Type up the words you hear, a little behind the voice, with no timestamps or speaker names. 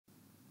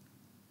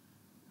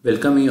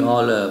Welcome you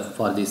all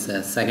for this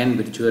second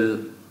virtual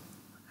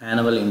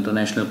annual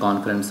international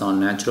conference on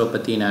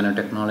naturopathy,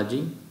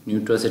 nanotechnology,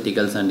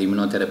 nutraceuticals and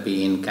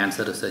immunotherapy in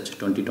cancer research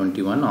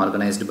 2021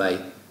 organized by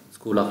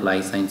School of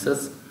Life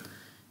Sciences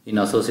in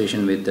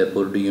association with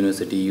Purdue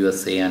University,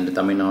 USA and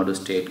Tamil Nadu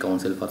State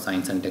Council for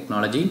Science and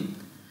Technology.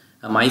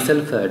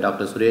 Myself,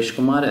 Dr. Suresh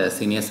Kumar, a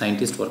senior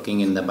scientist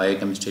working in the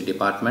Biochemistry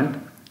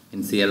department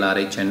in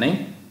CLRI,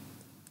 Chennai.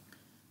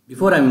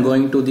 Before I am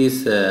going to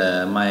this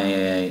my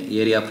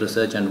area of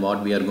research and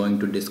what we are going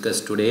to discuss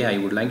today, I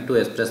would like to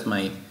express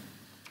my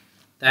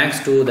thanks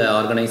to the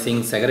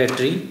organizing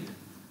secretary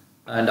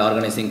and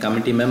organizing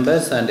committee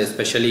members and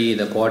especially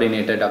the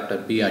coordinator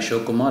Dr. P.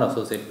 Ashok Kumar,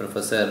 associate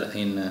professor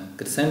in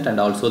Crescent, and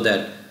also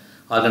the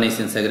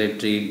organizing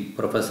secretary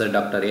Professor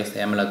Dr. S.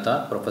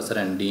 Yamalata, professor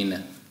and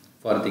dean,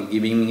 for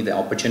giving me the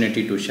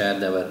opportunity to share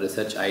our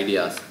research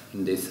ideas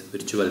in this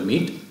virtual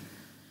meet.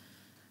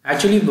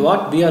 Actually,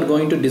 what we are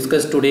going to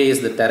discuss today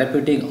is the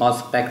therapeutic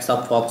aspects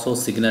of FOXO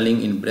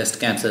signaling in breast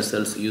cancer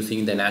cells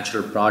using the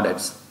natural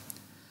products.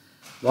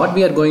 What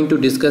we are going to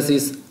discuss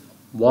is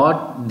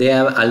what they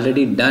have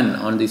already done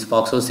on this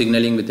FOXO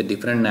signaling with the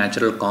different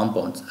natural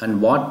compounds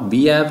and what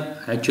we have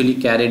actually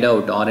carried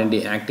out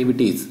R&D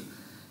activities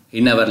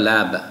in our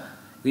lab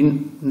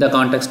in the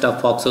context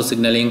of FOXO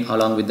signaling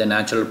along with the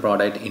natural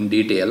product in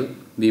detail.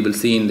 We will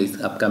see in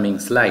these upcoming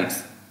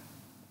slides.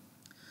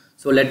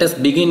 So let us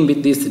begin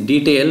with this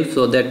detail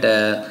so that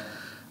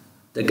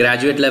the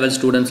graduate level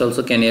students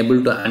also can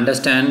able to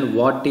understand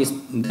what is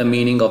the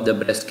meaning of the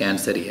breast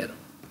cancer here.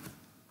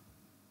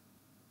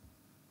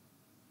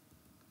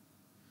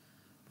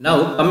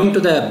 Now coming to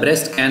the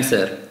breast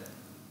cancer,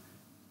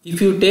 if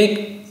you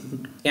take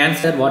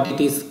cancer, what it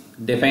is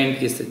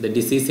defined is the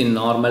disease in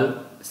normal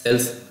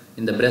cells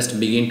in the breast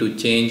begin to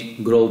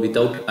change, grow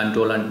without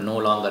control and no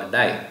longer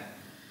die.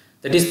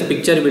 That is, the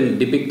picture will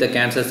depict the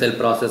cancer cell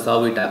process,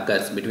 how it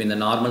occurs between the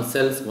normal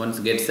cells. Once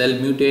get cell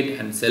mutate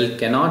and cell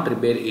cannot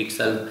repair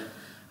itself,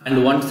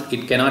 and once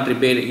it cannot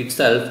repair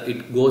itself,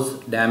 it goes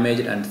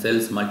damaged and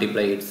cells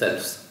multiply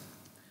itself.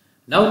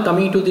 Now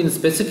coming to the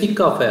specific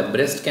of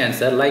breast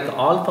cancer, like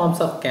all forms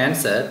of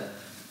cancer,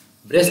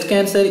 breast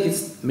cancer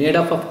is made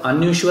up of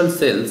unusual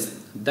cells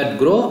that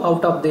grow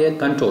out of their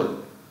control.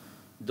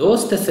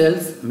 Those the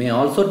cells may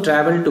also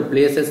travel to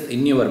places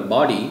in your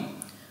body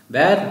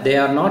where they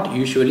are not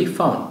usually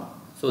found.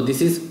 So this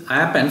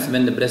happens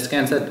when the breast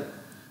cancer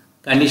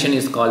condition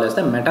is called as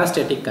the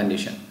metastatic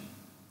condition.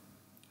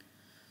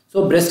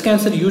 So breast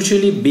cancer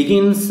usually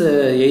begins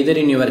either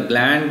in your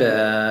gland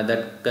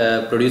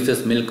that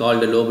produces milk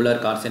called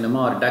lobular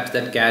carcinoma, or ducts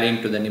that carry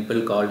into the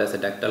nipple called as a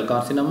ductal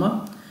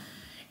carcinoma.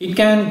 It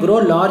can grow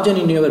larger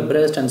in your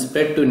breast and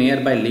spread to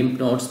nearby lymph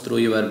nodes through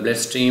your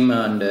bloodstream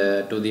and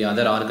to the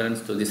other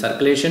organs, to the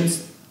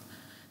circulations.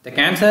 The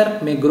cancer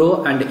may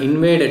grow and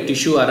invade a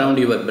tissue around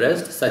your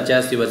breast, such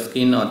as your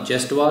skin or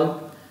chest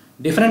wall.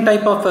 Different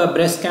type of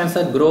breast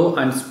cancer grow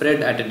and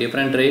spread at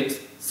different rates.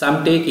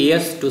 Some take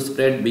years to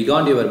spread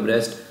beyond your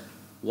breast,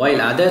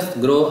 while others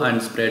grow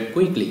and spread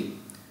quickly.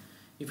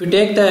 If you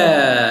take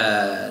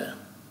the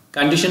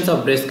conditions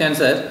of breast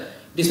cancer,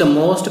 it is the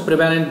most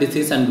prevalent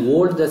disease and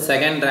holds the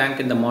second rank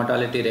in the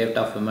mortality rate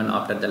of women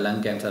after the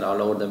lung cancer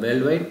all over the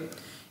worldwide.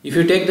 If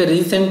you take the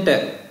recent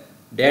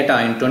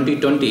data in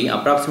 2020,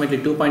 approximately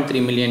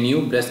 2.3 million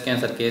new breast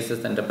cancer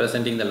cases and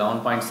representing the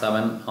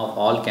 11.7% of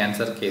all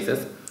cancer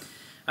cases,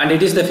 and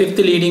it is the fifth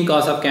leading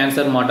cause of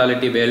cancer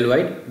mortality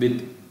worldwide with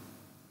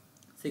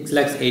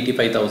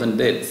 6,85,000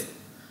 deaths.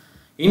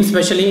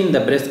 Especially in the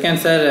breast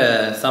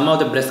cancer, some of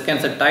the breast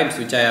cancer types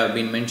which I have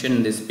been mentioned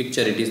in this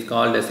picture, it is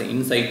called as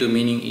in situ,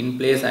 meaning in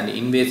place, and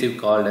invasive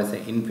called as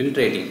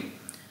infiltrating.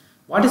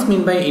 What is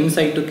meant by in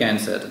situ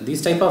cancer?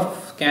 These type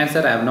of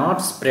cancer have not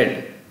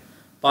spread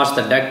past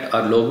the duct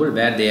or lobule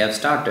where they have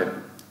started.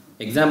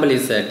 Example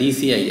is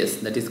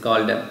DCIS, that is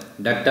called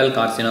ductal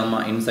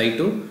carcinoma in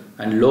situ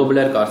and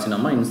lobular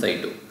carcinoma in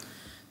situ.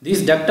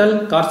 This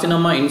ductal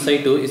carcinoma in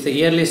situ is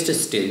the earliest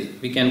stage.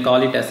 We can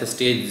call it as a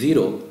stage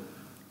 0.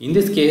 In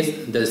this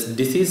case, the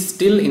disease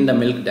still in the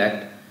milk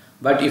duct,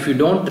 but if you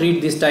don't treat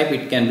this type,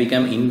 it can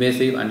become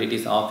invasive and it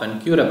is often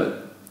curable.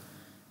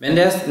 When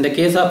there's in the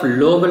case of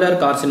lobular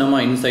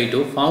carcinoma in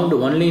situ, found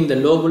only in the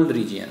lobule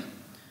region,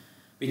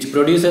 which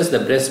produces the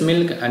breast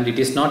milk, and it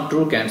is not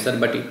true cancer,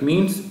 but it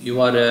means you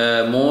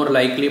are more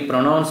likely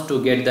pronounced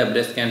to get the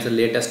breast cancer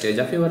later stage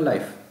of your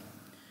life.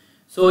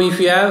 So if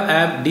you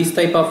have this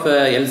type of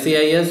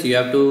LCIS, you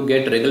have to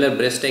get regular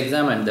breast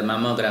exam and the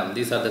mammogram.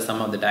 These are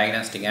some of the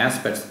diagnostic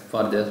aspects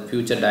for the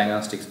future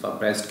diagnostics for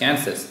breast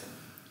cancers.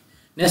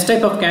 Next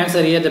type of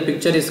cancer here, the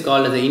picture is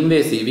called as the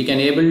invasive. We can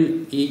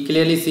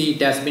clearly see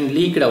it has been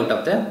leaked out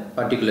of the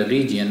particular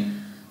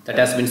region that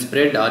has been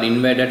spread or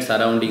invaded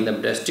surrounding the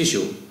breast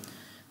tissue.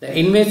 The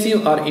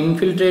invasive or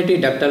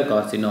infiltrative ductal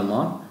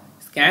carcinoma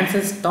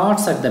cancer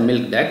starts at the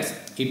milk ducts.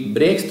 It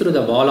breaks through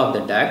the wall of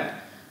the duct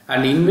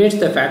and invades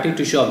the fatty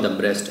tissue of the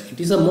breast. It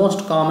is the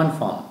most common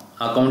form,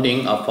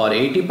 accounting for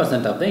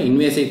 80% of the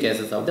invasive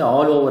cases of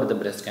all over the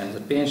breast cancer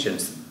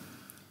patients.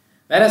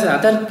 Whereas the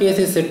other case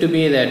is said to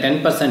be the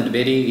 10%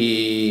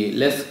 very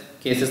less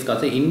cases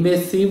called the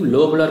invasive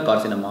lobular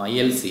carcinoma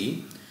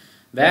ILC,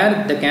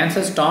 where the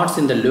cancer starts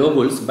in the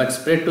lobules but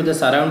spread to the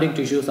surrounding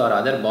tissues or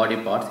other body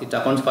parts. It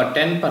accounts for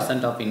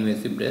 10% of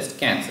invasive breast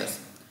cancers.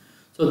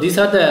 So these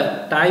are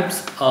the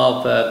types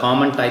of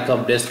common type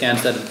of breast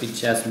cancer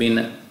which has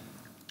been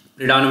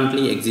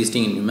predominantly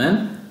existing in women.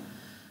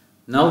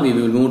 Now we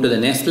will move to the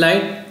next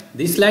slide.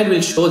 This slide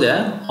will show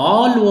the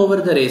all over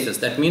the races,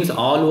 that means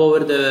all over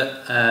the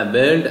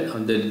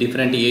world, the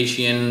different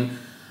Asian,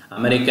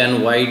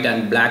 American, white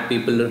and black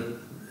people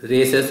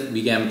races,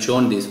 we have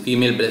shown this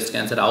female breast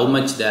cancer, how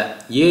much the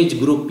age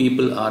group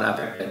people are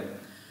affected.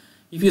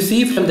 If you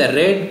see from the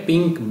red,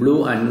 pink,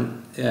 blue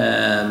and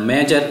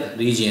major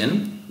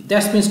region, it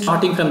has been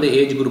starting from the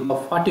age group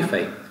of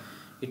 45.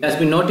 It has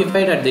been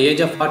notified at the age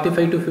of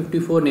 45 to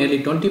 54,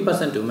 nearly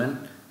 20%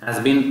 women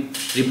has been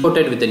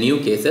reported with the new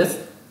cases,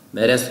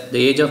 whereas the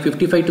age of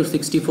 55 to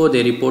 64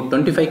 they report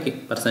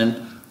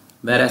 25%,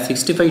 whereas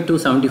 65 to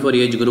 74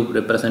 age group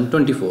represent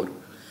 24.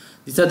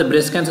 These are the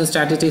breast cancer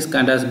statistics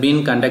that has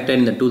been conducted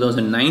in the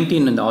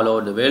 2019 and all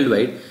over the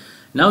worldwide.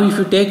 Now if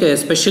you take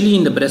especially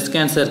in the breast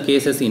cancer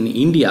cases in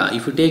India,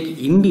 if you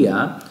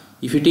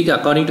take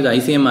according to the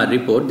ICMR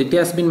report, it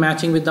has been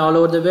matching with all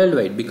over the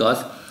worldwide,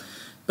 because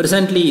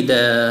presently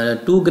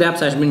the two graphs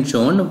has been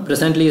shown.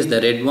 Presently is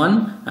the red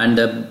one and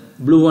the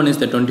blue one is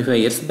the 25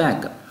 years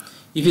back.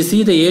 If you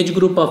see the age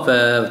group of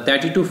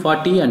 30 to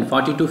 40 and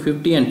 40 to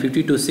 50 and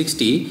 50 to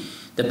 60,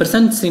 the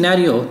present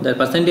scenario, the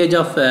percentage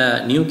of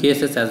new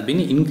cases has been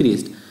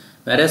increased,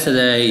 whereas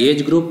the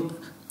age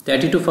group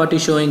 30 to 40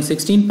 showing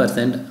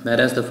 16%,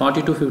 whereas the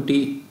 40 to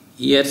 50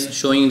 years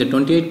showing the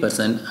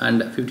 28%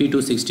 and 50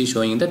 to 60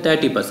 showing the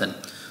 30%.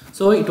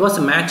 So it was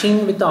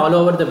matching with all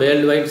over the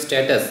worldwide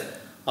status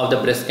of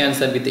the breast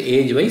cancer with the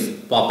age-wise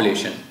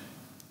population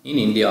in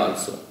India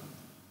also.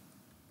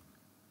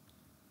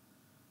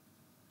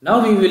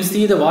 Now we will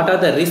see what are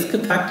the risk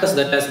factors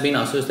that has been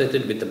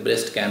associated with the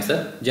breast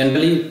cancer.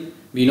 Generally,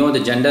 we know the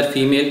gender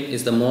female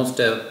is the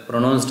most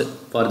pronounced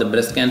for the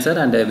breast cancer,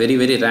 and a very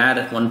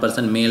rare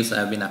 1% males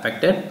have been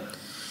affected.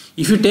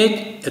 If you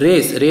take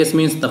race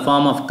means the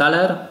form of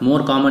color,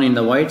 more common in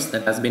the whites,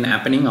 that has been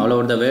happening all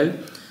over the world,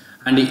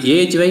 and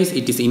age wise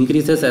it is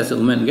increases as a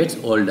woman gets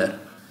older.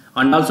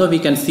 And also we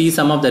can see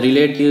some of the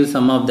relatives,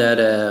 some of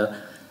their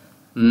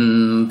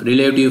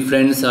relative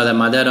friends or the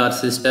mother or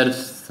sister,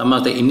 some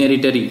of the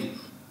inheritary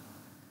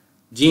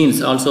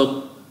genes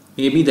also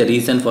may be the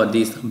reason for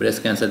this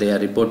breast cancer they are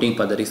reporting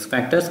for the risk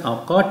factors.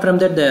 Apart from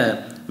that,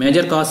 the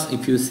major cause,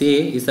 if you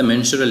say, is the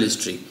menstrual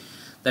history.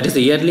 That is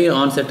the early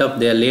onset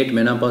of their late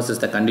menopause is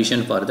the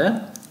condition for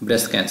the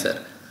breast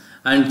cancer.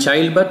 And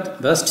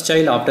childbirth, first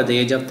child after the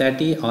age of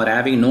 30 or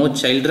having no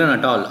children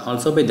at all,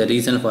 also by the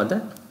reason for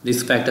the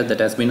risk factor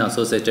that has been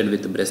associated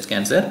with breast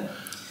cancer.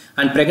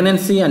 And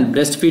pregnancy and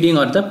breastfeeding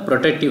are the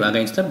protective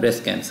against the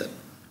breast cancer.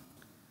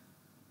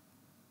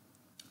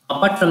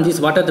 Apart from this,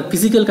 what are the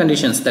physical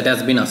conditions that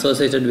has been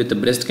associated with the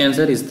breast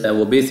cancer is the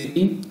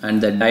obesity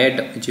and the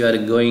diet which you are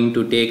going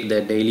to take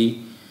the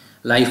daily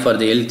life for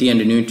the healthy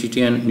and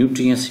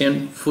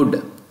nutrition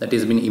food that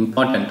has been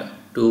important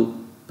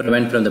to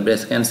prevent from the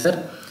breast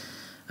cancer.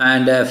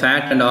 And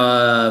fat and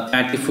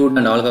fatty food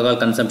and alcohol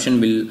consumption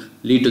will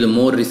lead to the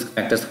more risk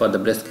factors for the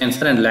breast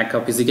cancer, and lack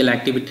of physical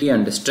activity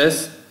and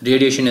stress,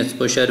 radiation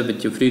exposure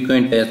with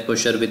frequent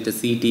exposure with the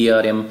CT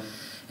or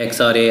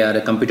X-ray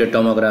or computer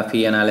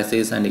tomography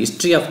analysis, and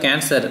history of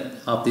cancer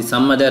of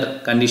some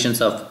other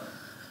conditions of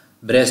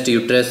breast,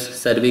 uterus,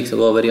 cervix,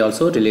 ovary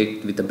also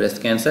relate with the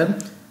breast cancer,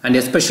 and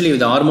especially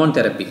with the hormone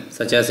therapy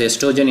such as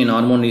estrogen in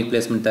hormone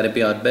replacement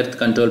therapy or birth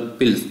control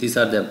pills. These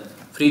are the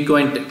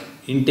frequent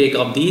intake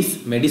of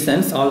these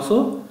medicines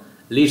also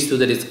leads to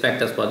the risk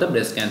factors for the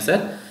breast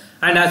cancer.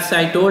 And as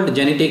I told,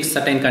 genetics,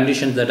 certain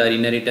conditions that are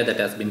inherited that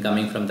has been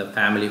coming from the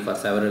family for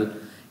several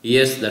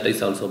years, that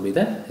is also be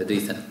the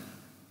reason.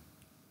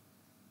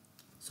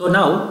 So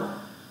now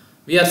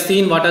we are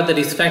seeing what are the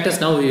risk factors.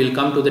 Now we will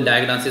come to the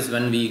diagnosis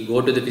when we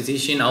go to the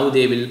physician, how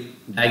they will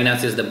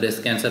diagnose the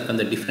breast cancer from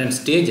the different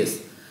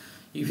stages.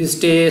 If you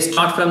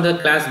start from the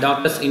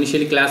doctors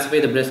initially classify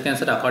the breast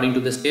cancer according to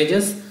the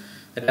stages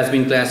that has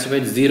been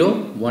classified 0,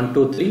 1,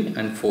 2, 3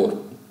 and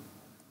 4.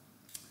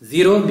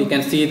 0, we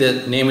can see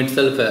the name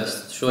itself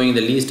as showing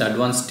the least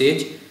advanced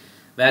stage,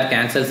 where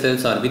cancer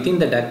cells are within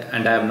the duct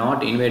and have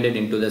not invaded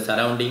into the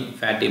surrounding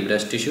fatty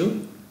breast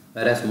tissue,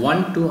 whereas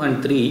 1, 2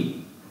 and 3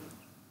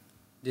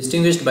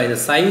 distinguished by the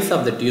size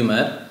of the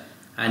tumor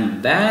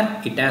and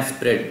where it has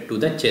spread to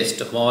the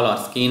chest wall or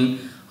skin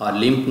or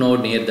lymph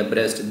node near the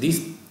breast.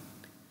 This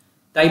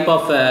type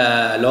of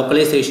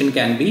localization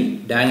can be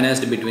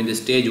diagnosed between the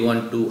stage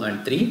 1, 2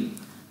 and 3,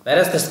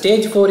 whereas the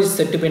stage 4 is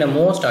said to be the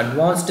most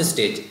advanced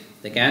stage.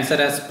 The cancer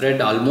has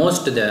spread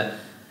almost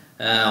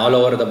all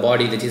over the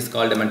body, which is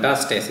called a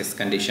metastasis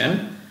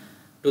condition,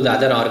 to the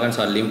other organs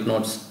or lymph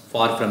nodes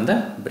far from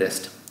the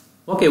breast.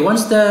 Okay,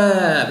 once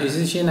the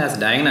physician has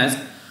diagnosed,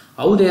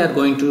 how they are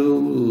going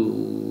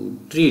to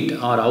treat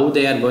or how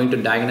they are going to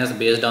diagnose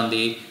based on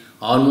the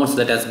hormones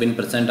that has been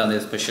present on the,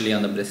 especially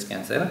on the breast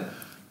cancer.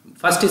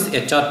 First is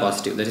HR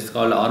positive, that is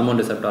called hormone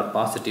receptor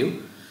positive.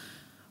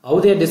 How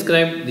they are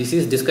described? This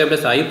is described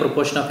as high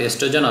proportion of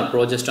estrogen or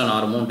progesterone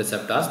hormone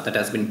receptors that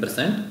has been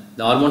present.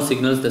 The hormone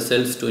signals the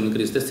cells to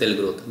increase the cell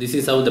growth. This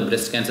is how the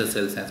breast cancer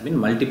cells has been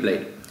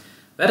multiplied.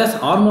 Whereas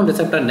hormone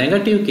receptor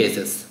negative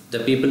cases, the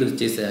people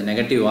which is a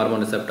negative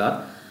hormone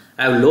receptor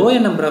have lower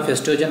number of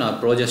estrogen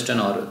or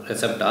progesterone or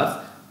receptors,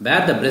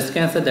 where the breast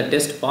cancer that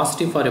test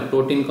positive for a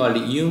protein called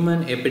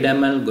human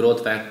epidermal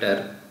growth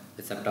factor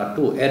receptor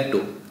 2,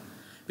 HER2,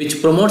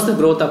 which promotes the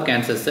growth of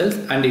cancer cells,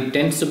 and it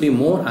tends to be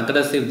more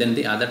aggressive than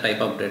the other type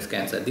of breast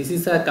cancer. This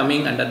is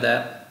coming under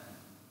the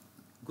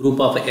group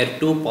of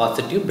HER2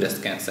 positive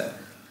breast cancer.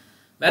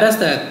 Whereas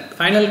the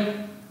final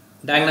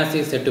diagnosis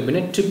is said to be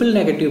a triple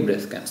negative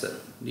breast cancer.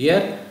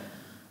 Here,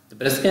 the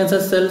breast cancer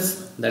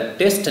cells that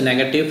test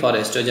negative for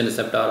estrogen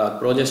receptor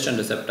or progesterone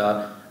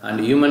receptor and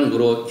human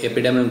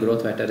epidermal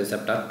growth factor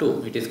receptor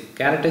 2. It is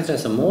characterized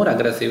as a more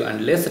aggressive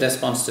and less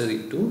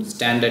responsive to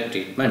standard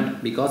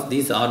treatment, because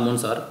these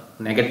hormones are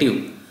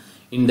negative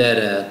in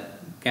their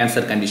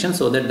cancer condition,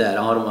 so that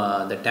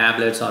the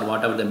tablets or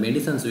whatever the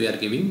medicines we are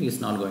giving is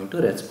not going to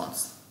respond.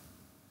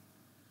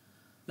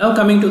 Now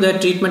coming to the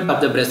treatment of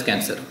the breast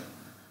cancer.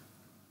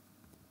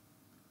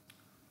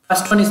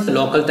 First one is the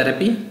local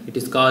therapy. It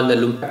is called the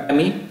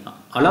lumpectomy,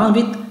 along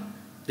with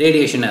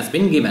radiation has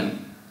been given,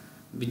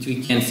 which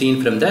we can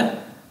see from the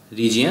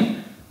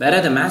region.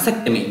 Whereas the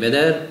mastectomy,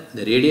 whether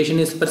the radiation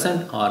is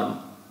present or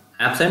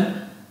absent,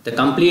 the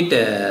complete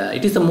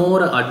it is a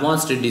more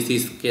advanced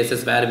disease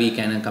cases where we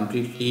can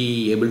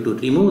completely able to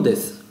remove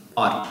this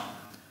part.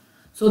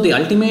 So the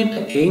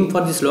ultimate aim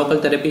for this local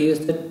therapy is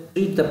to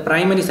treat the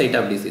primary site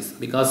of disease,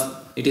 because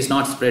it is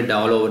not spread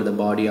all over the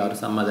body or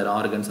some other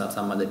organs or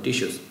some other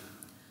tissues.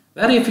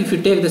 Where if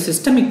you take the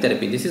systemic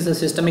therapy, this is a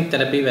systemic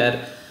therapy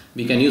where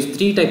we can use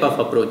three type of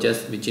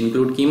approaches, which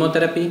include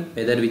chemotherapy,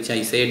 whether which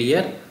I said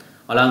here,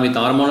 along with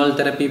hormonal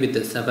therapy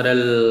with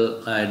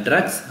several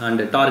drugs,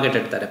 and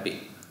targeted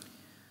therapy.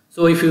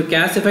 So if you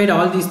classified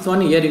all these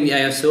one, here I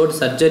have showed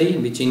surgery,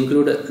 which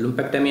include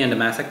lumpectomy and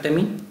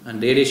mastectomy,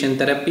 and radiation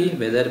therapy,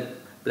 whether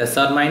plus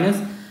or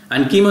minus,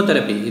 and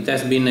chemotherapy. It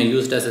has been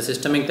used as a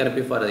systemic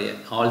therapy for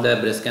all the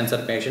breast cancer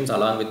patients,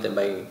 along with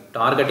by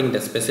targeting the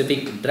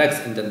specific drugs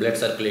in the blood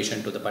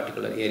circulation to the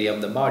particular area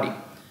of the body.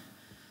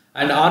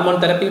 And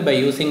hormone therapy by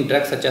using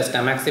drugs such as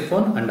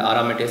tamoxifen and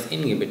aromatase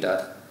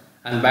inhibitor.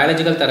 And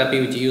biological therapy,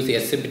 which use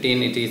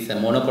ercepitin, it is a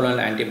monoclonal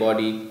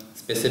antibody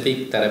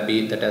specific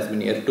therapy that has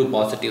been HER2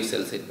 positive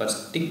cells. It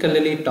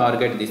particularly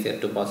target these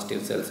HER2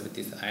 positive cells with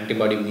this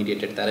antibody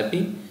mediated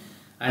therapy.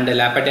 And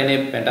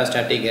lapatinib,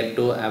 pentastatic,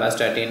 HER2,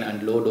 avastatin,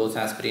 and low dose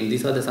aspirin.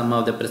 These are some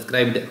of the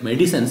prescribed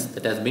medicines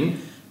that has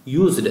been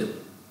used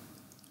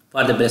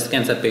for the breast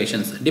cancer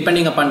patients.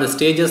 Depending upon the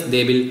stages,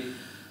 they will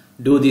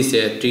do this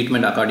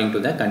treatment according to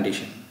the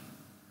condition.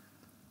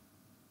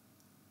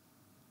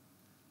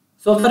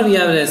 So far we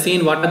have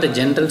seen what are the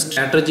general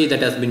strategy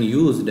that has been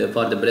used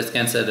for the breast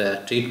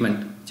cancer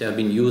treatment, which have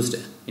been used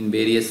in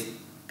various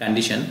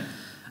conditions.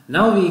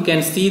 Now we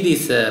can see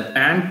these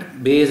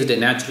plant-based,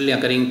 naturally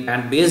occurring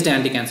plant-based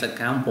anti-cancer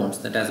compounds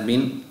that has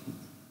been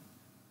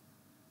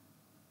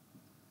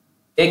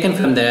taken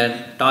from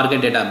the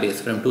target database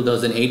from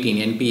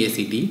 2018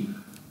 NPACT.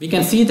 We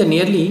can see the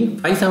nearly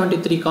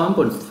 573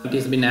 compounds, it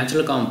has been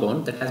natural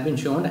compound that has been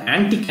shown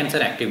anti-cancer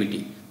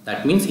activity.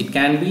 That means it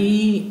can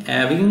be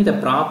having the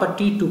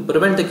property to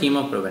prevent the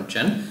chemo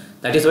prevention.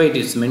 That is why it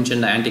is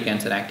mentioned the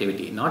anti-cancer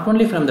activity. Not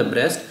only from the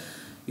breast,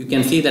 you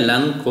can see the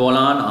lung,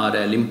 colon, or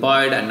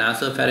lymphoid, and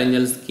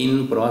nasopharyngeal,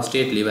 skin,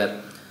 prostate,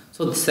 liver.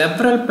 So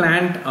several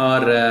plant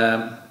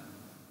or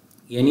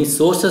any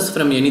sources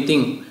from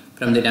anything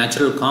from the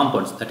natural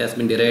compounds that has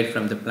been derived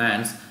from the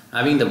plants,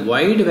 having the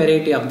wide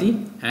variety of the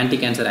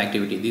anti-cancer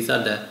activity. These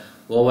are the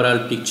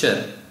overall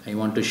picture I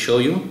want to show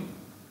you.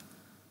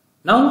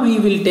 Now we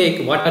will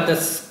take what are the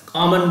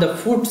common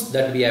foods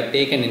that we have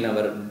taken in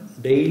our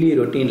daily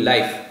routine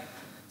life.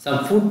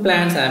 Some food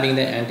plants having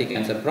the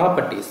anti-cancer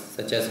properties,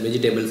 such as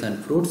vegetables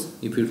and fruits.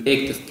 If you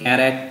take this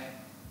carrot, it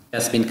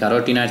has been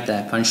carotenoid,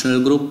 the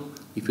functional group.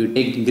 If you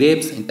take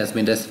grapes, it has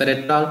been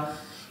resveratrol.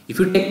 If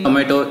you take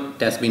tomato, it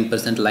has been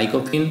present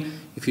lycopene.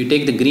 If you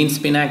take the green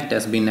spinach, it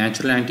has been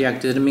natural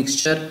antioxidant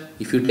mixture.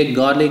 If you take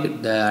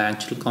garlic, the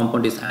actual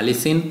compound is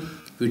allicin.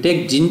 If you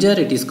take ginger,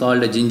 it is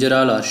called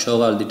gingerol or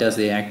shogol, that is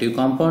the active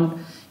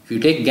compound. If you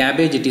take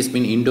cabbage, it has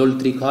been indole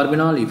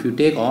 3-carbinol. If you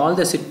take all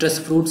the citrus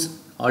fruits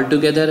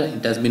altogether,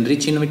 it has been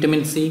rich in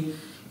vitamin C.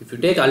 If you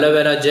take aloe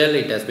vera gel,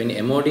 it has been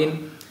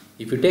amodine.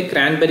 If you take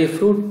cranberry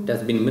fruit, it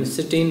has been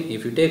myrcetine.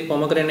 If you take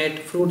pomegranate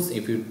fruits,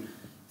 if you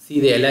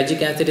see the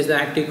ellagic acid is the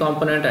active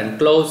component, and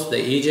cloves, the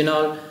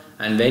eugenol,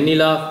 and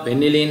vanilla,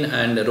 vanillin,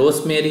 and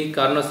rosemary,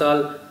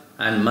 carnosol,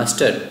 and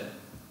mustard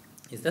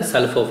is the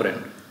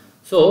sulforaphane.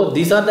 So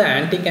these are the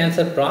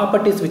anti-cancer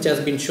properties which has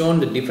been shown,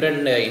 the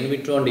different in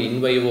vitro and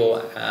in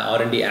vivo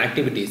R&D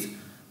activities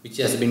which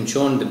has been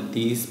shown that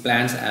these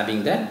plants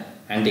having the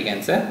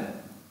anti-cancer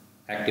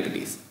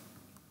activities.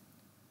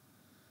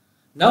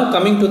 Now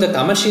coming to the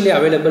commercially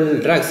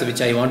available drugs,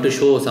 which I want to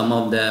show some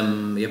of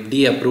them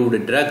FDA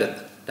approved drug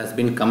that has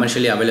been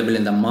commercially available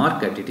in the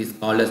market. It is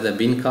called as the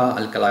Vinca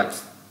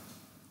alkaloids.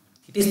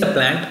 It is the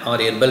plant or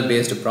herbal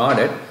based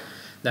product.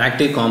 The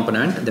active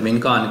component, the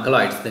Vinca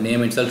alkaloids, the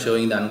name itself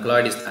showing the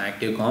alkaloid is the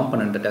active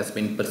component that has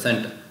been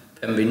present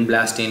from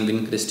vinblastine,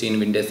 vincristin,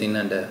 vindicin,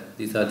 and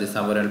these are the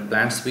several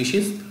plant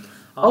species.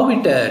 How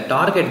it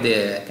target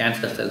the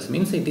cancer cells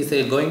means it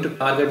is going to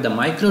target the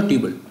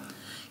microtubule.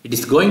 It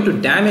is going to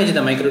damage the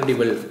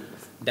microtubule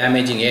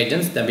damaging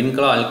agents, the Vinca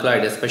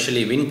alkaloid,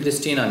 especially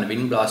vincristin and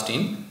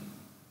vinblastine.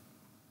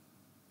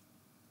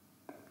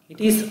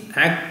 It is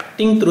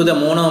acting through the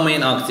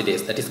monoamine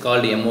oxidase, that is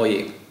called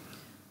MOA,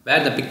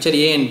 where the picture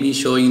A and B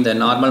showing the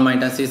normal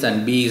mitosis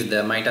and B is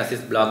the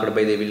mitosis blocked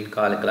by the Vinca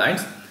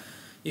alkaloids.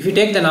 If you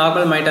take the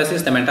normal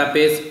mitosis, the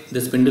metaphase, the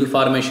spindle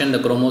formation, the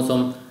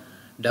chromosome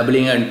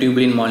doubling and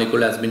tubulin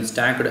molecule has been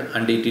stacked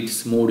and it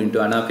is moved into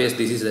anaphase.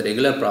 This is a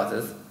regular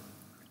process.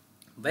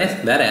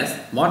 Whereas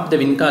what the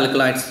Vinca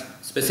alkaloids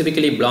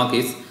specifically block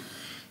is,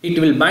 it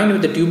will bind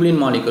with the tubulin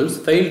molecules,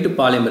 fail to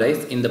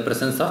polymerize in the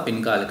presence of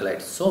Vinca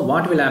alkaloids. So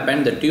what will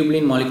happen? The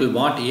tubulin molecule,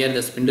 what here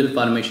the spindle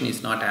formation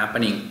is not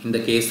happening in the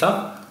case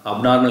of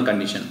abnormal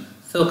condition.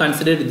 So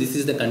consider this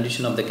is the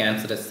condition of the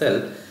cancerous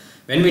cell.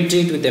 When we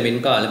treat with the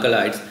Vinca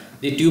alkaloids,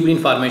 the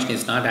tubulin formation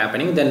is not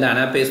happening, then the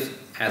anaphase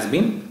has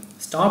been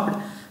stopped,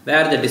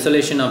 where the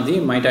dissolution of the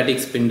mitotic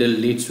spindle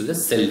leads to the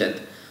cell death.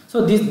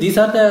 So these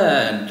are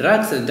the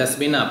drugs that has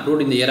been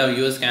approved in the year of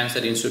US Cancer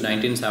Institute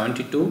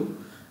 1972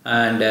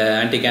 and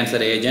anti-cancer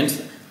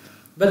agents.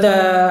 But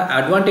the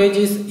advantage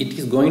is it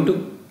is going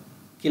to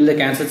kill the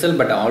cancer cell,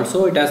 but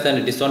also it has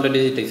the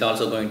disadvantage, it is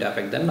also going to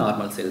affect the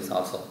normal cells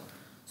also.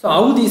 So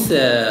how these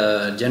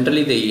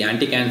generally the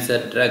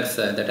anti-cancer drugs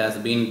that has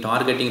been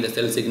targeting the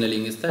cell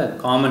signaling is the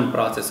common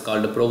process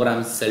called the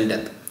programmed cell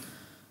death.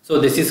 So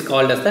this is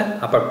called as the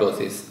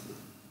apoptosis.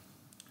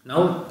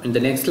 Now in the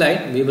next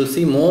slide we will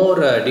see more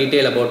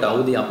detail about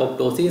how the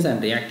apoptosis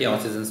and reactive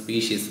oxygen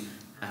species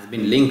has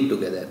been linked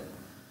together.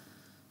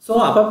 So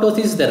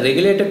apoptosis is the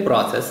regulated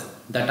process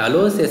that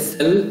allows a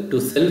cell to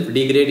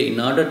self-degrade in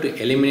order to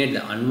eliminate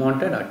the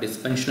unwanted or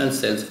dysfunctional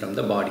cells from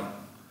the body.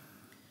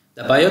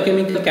 The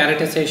biochemical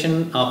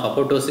characterization of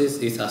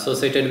apoptosis is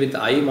associated with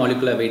high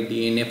molecular weight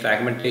DNA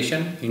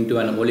fragmentation into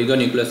an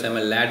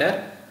oligonucleosomal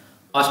ladder,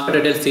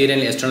 phosphatidyl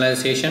serine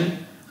esternalization,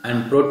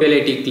 and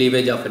proteolytic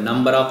cleavage of a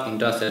number of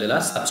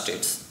intracellular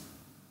substrates.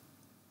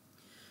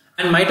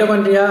 And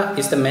mitochondria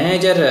is the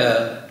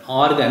major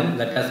organ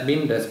that has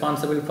been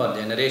responsible for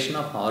generation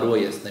of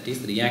ROS, that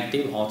is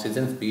reactive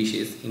oxygen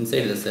species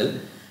inside the cell,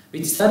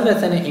 which serve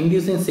as an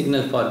inducing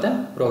signal for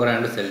the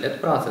programmed cell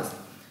death process.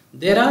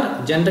 There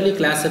are generally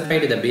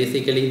classified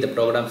basically the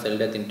programmed cell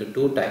death into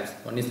two types.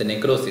 One is the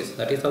necrosis,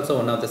 that is also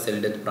one of the cell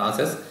death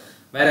process,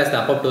 whereas the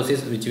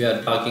apoptosis, which we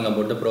are talking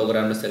about the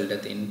programmed cell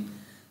death in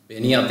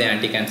any of the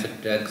anti-cancer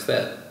drugs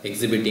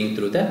exhibiting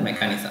through the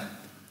mechanism.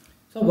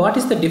 So what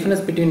is the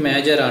difference between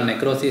major or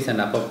necrosis and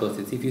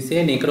apoptosis? If you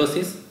say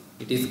necrosis,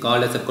 it is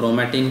called as a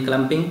chromatin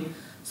clumping,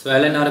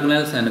 swollen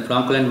organelles and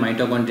flocculent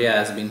mitochondria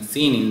has been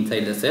seen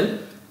inside the cell,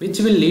 which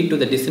will lead to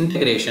the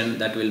disintegration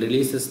that will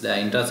releases the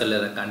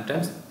intracellular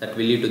contents that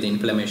will lead to the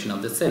inflammation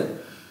of the cell.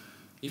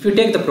 If you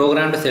take the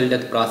programmed cell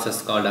death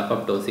process called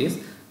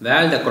apoptosis,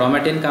 where the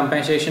chromatin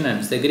compensation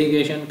and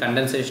segregation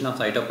condensation of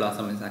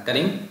cytoplasm is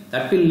occurring,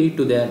 that will lead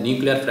to the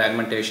nuclear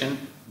fragmentation,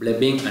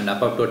 blebbing and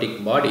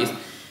apoptotic bodies,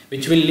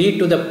 which will lead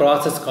to the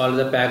process called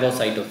the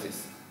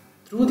phagocytosis.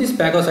 Through this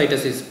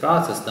phagocytosis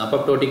process, the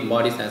apoptotic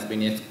bodies has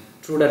been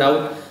extruded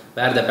out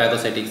where the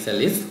phagocytic cell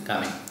is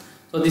coming.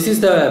 So this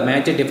is the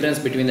major difference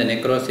between the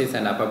necrosis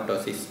and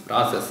apoptosis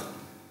process.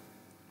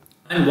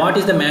 And what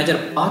is the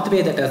major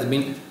pathway that has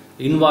been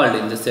involved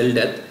in the cell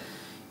death?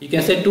 You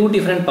can say two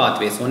different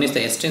pathways. One is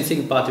the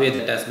extrinsic pathway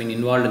that has been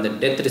involved in the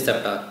death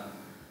receptor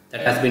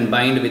that has been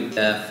bind with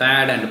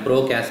FAD and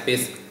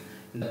pro-caspase.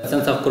 In the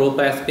presence of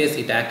pro-caspase,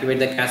 it activates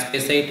the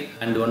caspase site,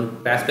 and when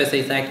caspase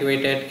is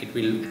activated, it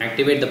will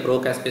activate the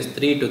pro-caspase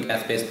 3 to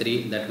caspase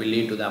 3 that will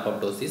lead to the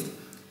apoptosis.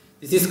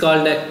 This is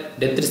called the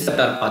death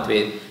receptor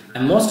pathway.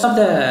 And most of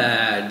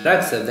the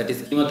drugs, that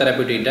is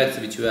chemotherapeutic drugs,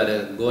 which we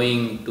are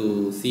going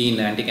to see in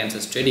anti-cancer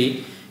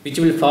study, which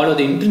will follow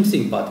the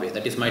intrinsic pathway,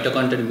 that is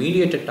mitochondrial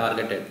mediated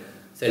targeted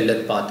cell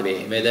death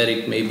pathway, whether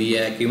it may be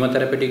a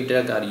chemotherapeutic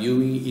drug or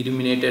UV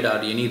illuminated or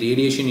any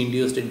radiation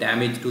induced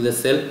damage to the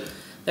cell,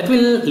 that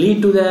will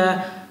lead to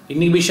the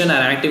inhibition or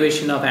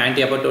activation of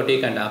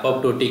anti-apoptotic and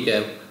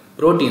apoptotic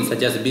proteins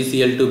such as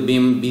BCL2,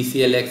 BIM,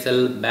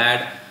 BCLXL,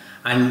 BAD,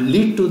 and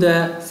lead to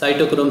the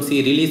cytochrome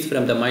C release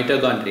from the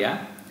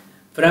mitochondria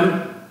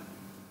from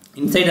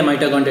inside the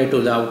mitochondria to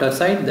the outer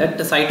side. That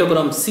the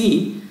cytochrome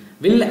C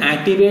will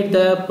activate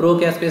the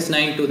pro-caspase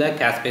 9 to the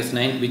caspase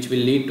 9, which will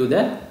lead to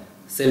the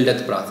cell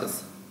death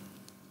process.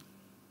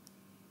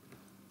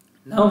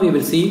 Now we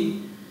will see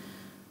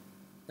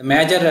the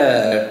major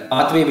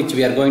pathway which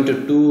we are going to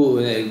do.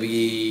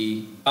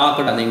 We talked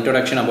on the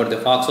introduction about the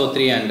FOXO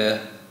 3 and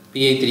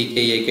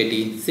PI3K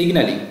AKT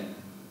signaling.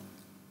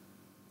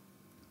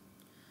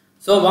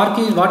 So what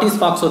is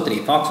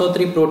FOXO3?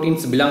 FOXO3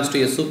 proteins belongs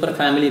to a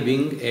superfamily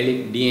wing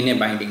DNA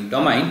binding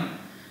domain,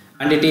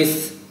 and it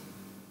is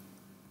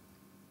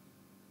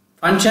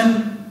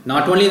function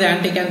not only the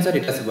anti-cancer,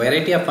 it has a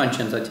variety of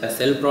functions such as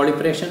cell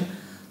proliferation,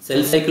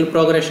 cell cycle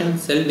progression,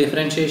 cell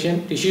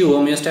differentiation, tissue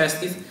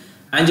homeostasis,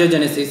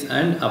 angiogenesis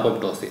and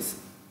apoptosis.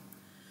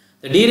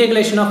 The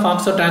deregulation of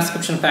FOXO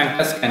transcription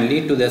factors can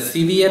lead to the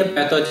severe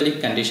pathogenic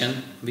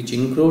condition which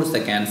includes the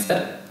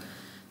cancer.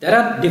 There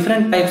are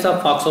different types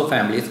of FOXO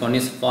families. One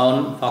is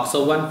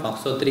FOXO1,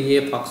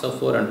 FOXO3A,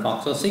 FOXO4 and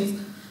FOXO6.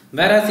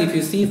 Whereas if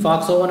you see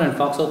FOXO1 and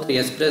FOXO3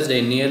 expressed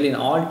in nearly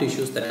all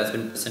tissues that has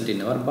been present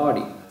in our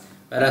body.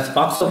 Whereas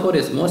FOXO4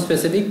 is more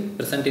specific,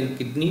 present in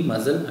kidney,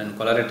 muscle and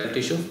colorectal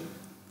tissue.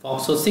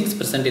 FOXO6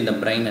 present in the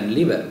brain and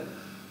liver.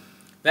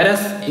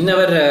 Whereas in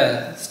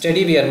our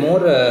study we are more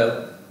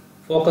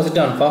focused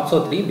on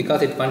FOXO3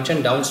 because it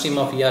functions downstream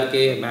of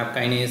ERK, MAP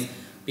kinase,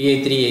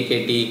 PA3,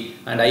 AKT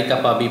and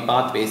I-kappa-B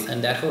pathways,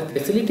 and therefore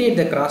facilitate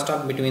the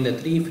crosstalk between the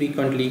three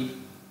frequently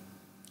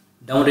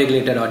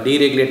downregulated or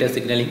deregulated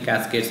signaling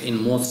cascades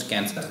in most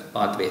cancer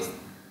pathways.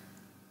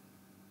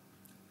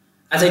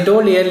 As I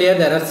told earlier,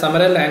 there are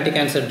several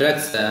anti-cancer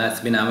drugs has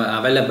been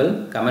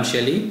available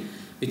commercially,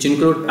 which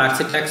include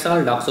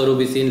paclitaxel,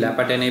 doxorubicin,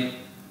 lapatinib,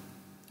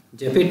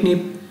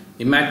 gefitinib,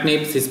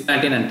 imatinib,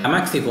 cisplatin and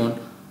tamoxifen.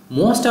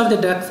 Most of the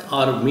drugs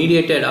are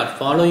mediated or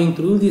following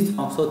through this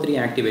FOXO3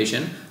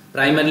 activation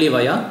primarily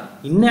via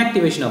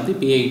inactivation of the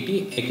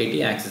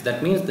PA3-AKT axis.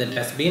 That means that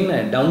has been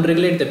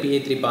downregulated the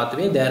PA3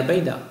 pathway,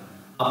 thereby the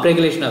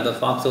upregulation of the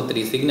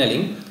FOXO3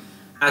 signaling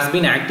has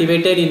been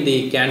activated in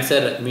the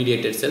cancer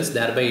mediated cells,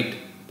 thereby it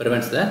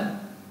prevents the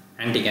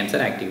anti-cancer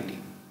activity.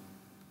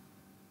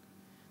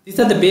 These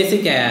are the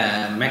basic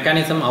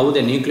mechanism how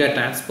the nuclear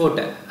transport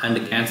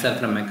and cancer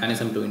from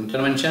mechanism to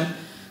intervention.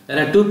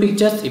 There are two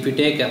pictures. If you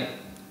take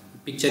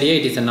picture A,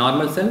 it is a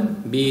normal cell,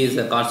 B is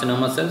a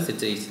carcinoma cells,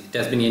 it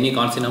has been any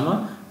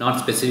carcinoma, not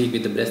specific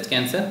with the breast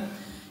cancer.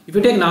 If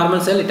you take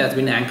normal cell, it has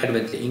been anchored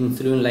with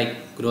insulin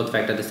like growth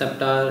factor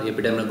receptor,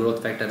 epidermal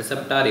growth factor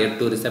receptor,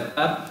 ER2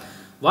 receptor.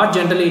 What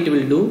generally it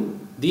will do,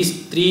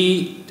 these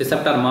three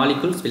receptor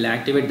molecules will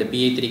activate the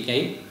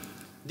PA3K.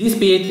 These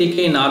PA3K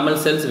in normal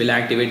cells will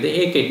activate the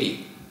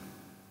AKT.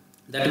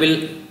 That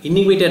will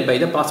inhibited by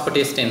the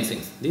phosphatase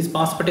tensins. These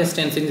phosphatase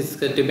tensins is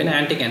said to be an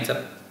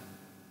anti-cancer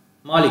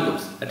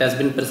molecules that has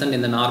been present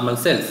in the normal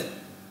cells.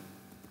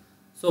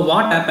 So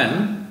what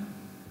happened?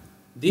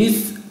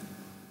 This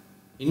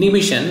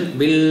inhibition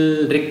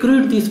will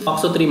recruit these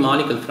FOXO3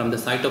 molecules from the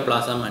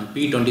cytoplasm and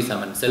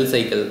P27 cell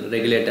cycle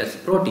regulators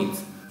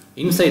proteins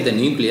inside the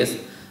nucleus,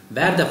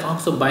 where the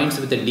FOXO binds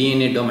with the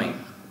DNA domain.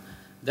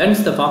 Then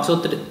the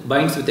FOXO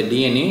binds with the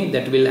DNA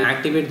that will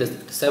activate the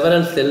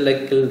several cell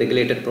cycle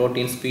regulated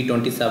proteins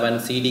P27,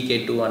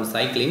 CDK2 and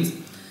cyclins,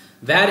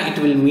 where it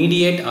will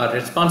mediate or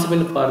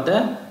responsible for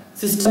the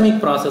systemic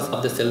process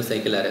of the cell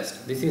cycle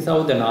arrest. This is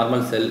how the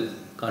normal cell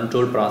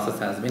control process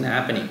has been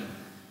happening.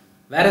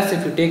 Whereas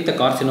if you take the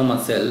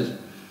carcinoma cell,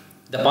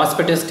 the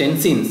phosphatase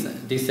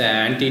tensins, this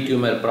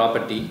anti-tumor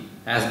property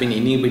has been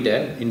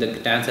inhibited in the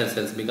cancer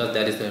cells because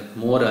there is a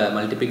more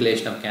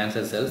multiplication of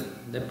cancer cells.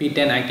 The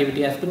P10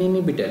 activity has been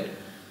inhibited.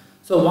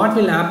 So what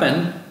will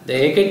happen? The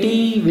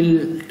AKT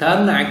will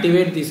turn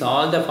activate these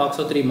all the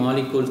FOXO3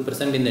 molecules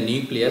present in the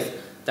nucleus,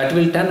 that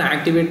will turn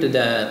activate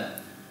the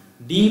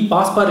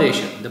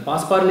dephosphorylation. The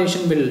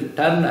phosphorylation will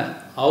turn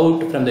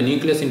out from the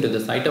nucleus into the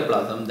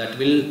cytoplasm, that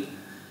will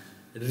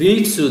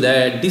reach to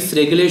the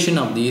dysregulation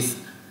of these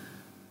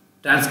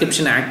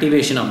transcription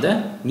activation of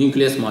the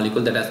nucleus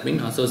molecule that has been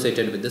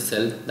associated with the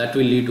cell, that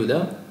will lead to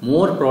the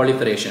more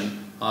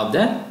proliferation of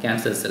the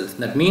cancer cells.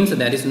 That means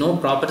there is no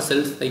proper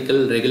cell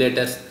cycle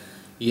regulators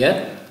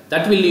here,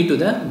 that will lead to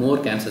the more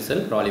cancer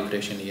cell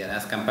proliferation here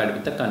as compared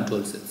with the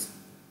control cells.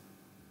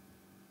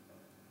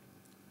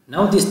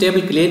 Now this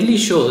table clearly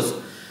shows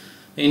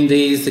in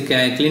these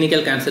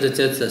clinical cancer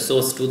research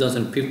source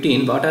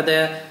 2015 what are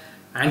the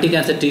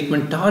anti-cancer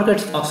treatment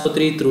targets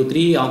FOXO3 through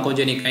three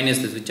oncogenic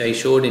kinases, which I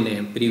showed in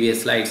a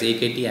previous slides,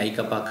 AKT,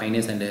 I-kappa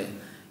kinase and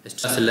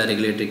extracellular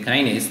regulatory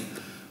kinase,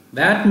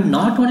 where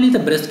not only the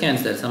breast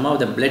cancer, some of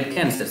the blood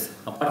cancers,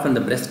 apart from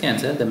the breast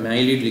cancer, the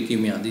myeloid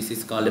leukemia, this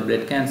is called a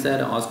blood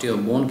cancer,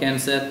 osteobone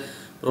cancer,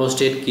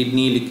 prostate,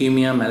 kidney,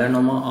 leukemia,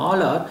 melanoma,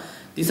 all are,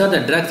 these are the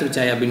drugs which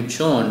I have been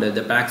shown,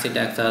 the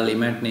paclitaxel,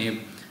 imatinib,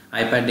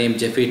 ipatinib,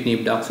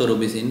 gefitinib,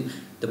 doxorubicin.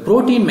 The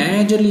protein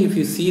majorly, if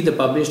you see the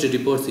published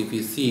reports, if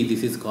you see,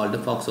 this is called the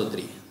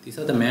FOXO3. These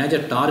are the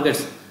major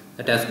targets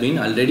that has been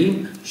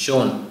already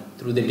shown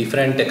through the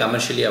different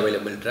commercially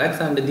available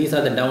drugs, and these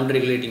are the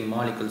downregulating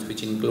molecules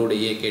which include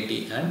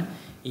AKT and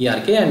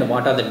ERK, and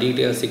what are the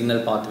detailed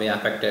signal pathway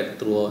affected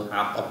through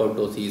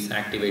apoptosis,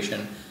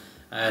 activation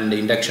and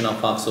induction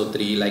of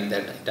FOXO3, like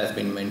that it has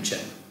been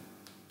mentioned,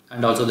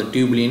 and also the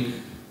tubulin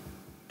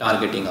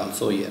targeting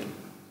also here.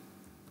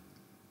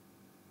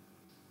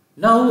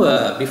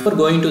 Now before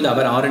going to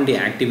our R&D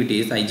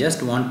activities, I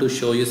just want to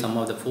show you some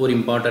of the 4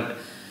 important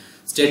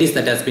studies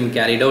that has been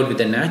carried out with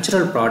a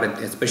natural product,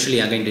 especially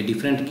again the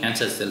different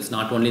cancer cells,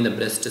 not only in the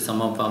breast,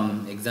 some of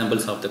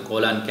examples of the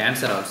colon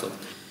cancer also.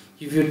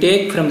 If you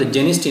take from the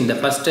genistein, the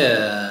first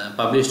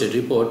published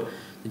report,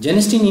 the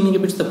genistein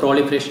inhibits the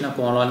proliferation of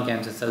colon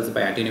cancer cells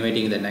by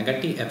attenuating the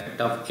negative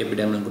effect of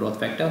epidermal growth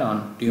factor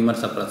on tumor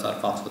suppressor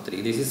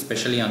FOXO3. This is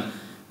especially on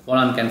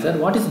colon cancer.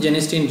 What is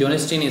genistein?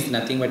 Genistein is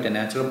nothing but a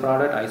natural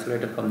product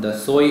isolated from the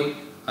soy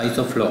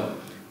isoflone.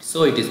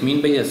 So it is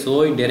meant by a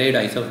soy derived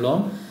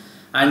isoflone,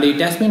 and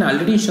it has been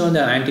already shown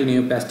the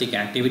anti-neoplastic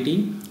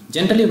activity.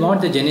 Generally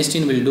what the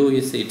genistein will do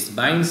is it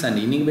binds and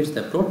inhibits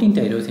the protein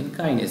tyrosine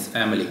kinase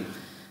family,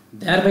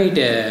 thereby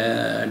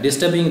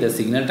disturbing the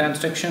signal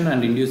transduction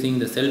and inducing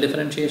the cell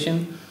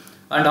differentiation.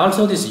 And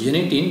also this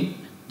genistein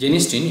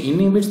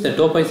inhibits the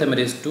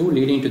topoisomerase 2,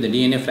 leading to the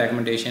DNA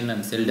fragmentation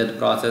and cell death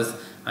process,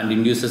 and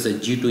induces a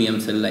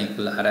G2M cell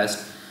cycle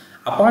arrest.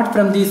 Apart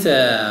from this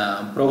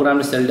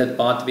programmed cell death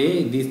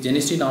pathway, this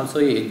genistein also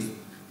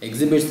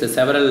exhibits the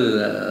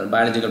several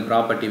biological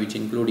properties which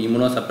include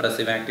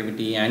immunosuppressive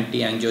activity,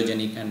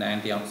 anti-angiogenic and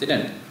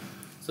antioxidant.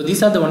 So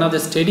these are the one of the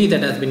study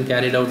that has been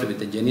carried out with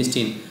the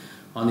genistein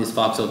on this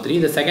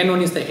FOXO3. The second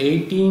one is the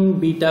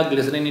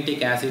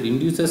 18-beta-glycerinic acid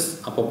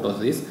induces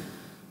apoptosis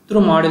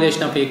through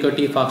modulation of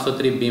AKT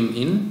FOXO3 beam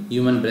in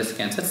human breast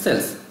cancer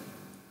cells.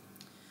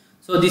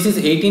 So this is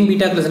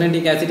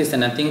 18-beta-glycerinic acid is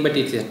nothing but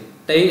it's a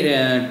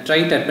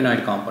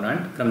triterpenoid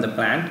component from the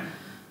plant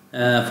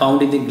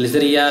found in the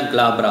Glyceria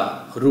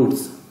glabra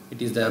roots.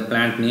 It is the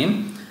plant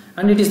name,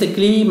 and it is the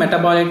key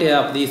metabolite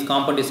of these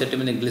compound is said to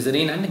be the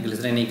glycerine and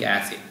glycerinic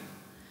acid.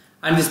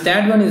 And this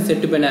third one is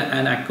said to be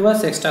an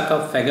aqueous extract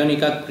of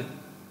Phagonica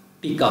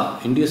critica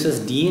induces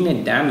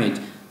DNA damage,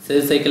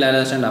 cell cycle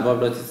arrest and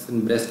apoptosis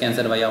in breast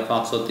cancer via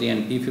FOXO3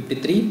 and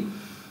P53.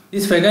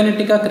 This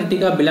Phagonica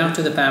critica belongs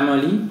to the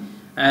family.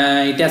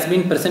 It has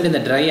been present in the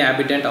dry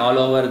habitat all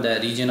over the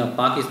region of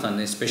Pakistan,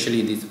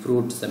 especially these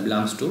fruits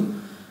belongs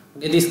to.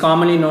 It is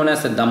commonly known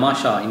as the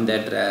damasha in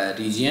that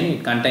region.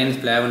 It contains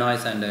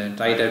flavonoids and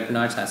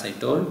triterpenoids, as I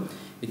told,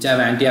 which have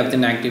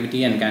antioxidant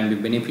activity and can be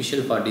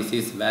beneficial for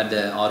disease where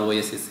the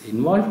ROS is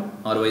involved.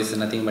 ROS is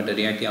nothing but a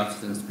reactive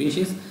oxygen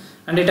species,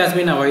 and it has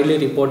been a widely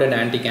reported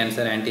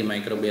anti-cancer,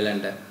 antimicrobial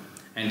and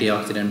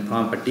antioxidant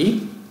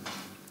property.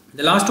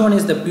 The last one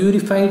is the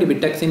purified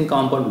Vituxin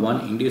compound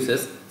 1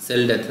 induces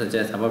cell death such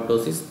as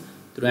apoptosis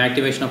through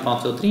activation of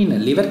FOXO3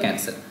 in liver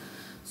cancer.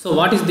 So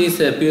what is this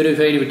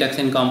purified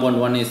Vituxin compound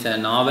 1 is a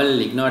novel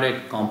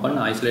lignodate compound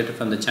isolated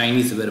from the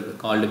Chinese verb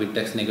called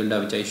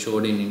Vituxin, which I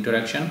showed in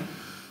introduction.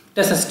 It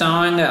has a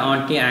strong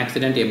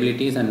antioxidant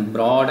abilities and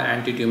broad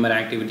anti-tumor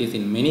activities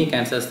in many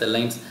cancer cell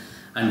lines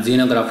and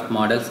xenograft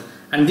models.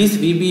 And this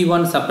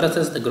VB1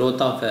 suppresses the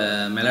growth of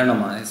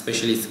melanoma,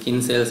 especially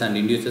skin cells, and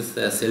induces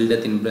cell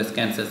death in breast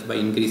cancers by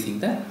increasing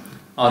the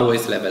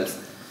ROS levels.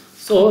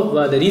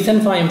 So the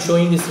reason for I am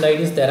showing this slide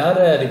is there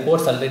are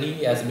reports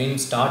already has been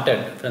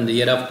started from the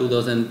year of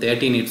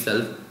 2013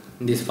 itself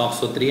in this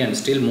FOXO3, and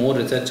still more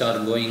research are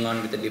going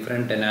on with the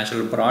different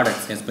natural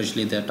products,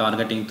 especially they are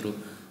targeting through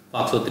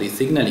FOXO3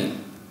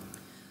 signaling.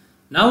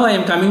 Now I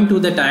am coming to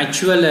that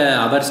actual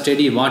our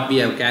study what we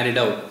have carried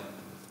out.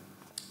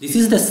 This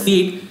is the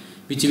seed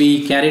which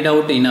we carried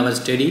out in our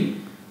study.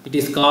 It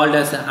is called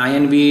as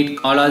iron wheat,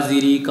 kala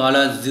ziri,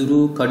 kala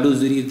zuru, kadu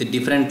ziri, the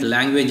different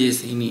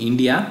languages in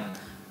India,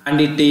 and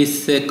it is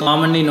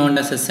commonly known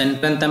as a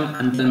Centranthum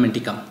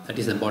anthelminticum. That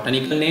is the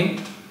botanical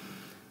name.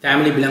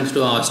 Family belongs to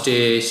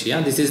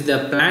Astaceae. This is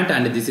the plant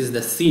and this is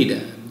the seed.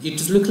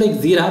 It looks like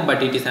zira,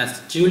 but it is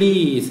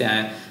actually is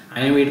an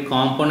iron wheat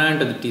component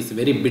that is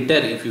very bitter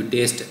if you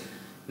taste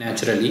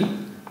naturally.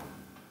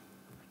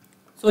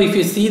 So if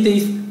you see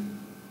this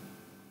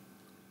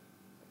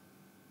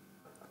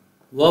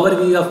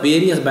overview of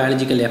various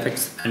biological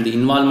effects and the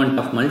involvement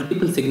of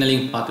multiple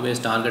signaling pathways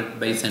targeted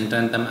by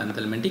Centranthum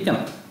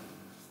anthelminticum.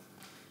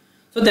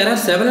 So there are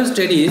several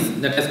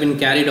studies that has been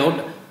carried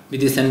out with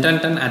the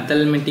Centranthum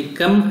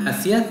anthelminticum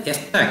as a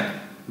extract,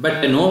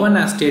 but no one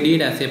has studied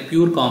as a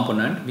pure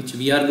component, which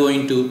we are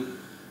going to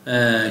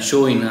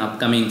show in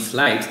upcoming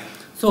slides.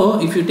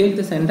 So if you take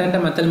the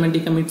Centranthum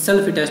anthelminticum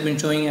itself, it has been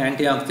showing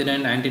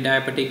antioxidant,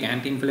 anti-diabetic,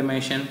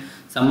 anti-inflammation,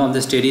 some of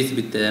the studies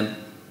with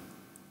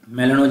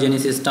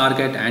melanogenesis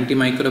target,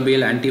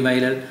 antimicrobial,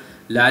 antiviral,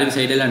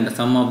 larvicidal, and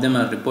some of them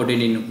are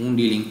reported in wound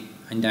healing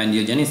and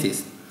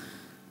angiogenesis.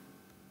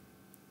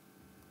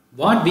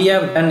 What we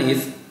have done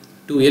is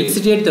to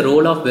elucidate the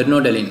role of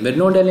vernodellin.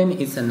 Vernodellin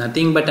is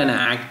nothing but an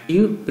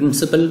active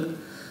principal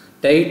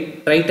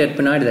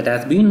triterpenoid that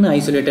has been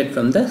isolated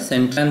from the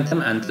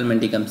Centranthum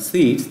anthelminticum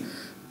seeds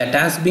that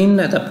has been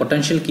the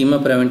potential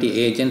chemopreventive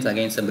agents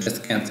against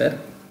breast cancer.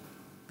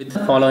 With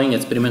the following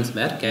experiments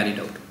were carried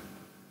out.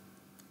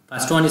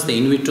 First one is the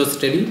in vitro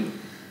study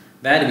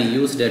where we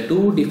used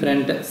two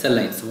different cell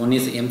lines. One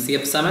is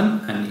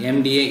MCF7 and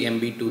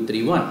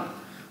MDA-MB231.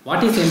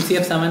 What is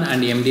MCF7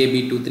 and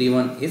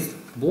MDA-B231 is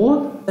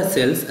both the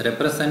cells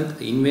represent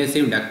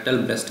invasive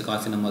ductal breast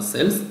carcinoma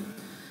cells.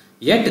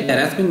 Yet there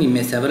has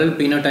been several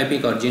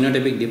phenotypic or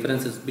genotypic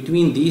differences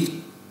between these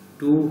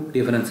two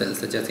different cells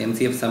such as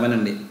MCF7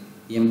 and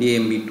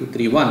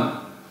MDAMB231.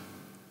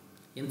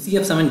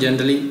 MCF7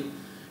 generally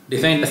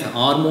defined as a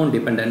hormone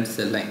dependent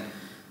cell line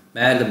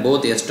where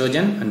both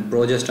estrogen and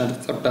progesterone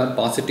receptor are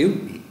positive,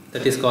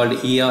 that is called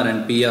ER and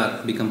PR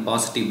become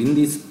positive in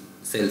these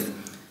cells,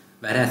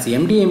 whereas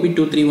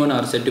MDMB231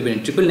 are said to be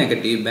triple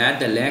negative where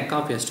the lack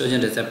of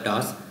estrogen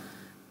receptors,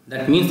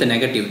 that means the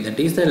negative, that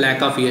is the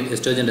lack of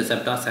estrogen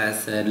receptors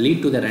has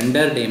lead to the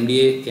rendered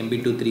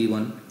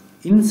MDMB231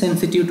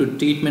 insensitive to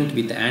treatment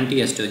with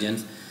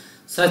anti-estrogens,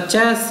 such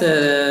as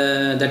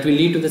that will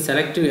lead to the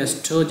selective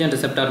estrogen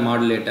receptor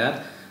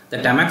modulator, the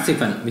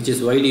tamoxifen, which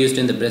is widely used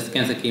in the breast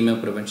cancer chemo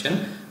prevention,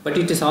 but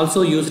it is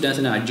also used as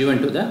an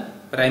adjuvant to the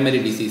primary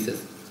diseases.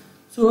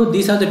 So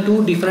these are the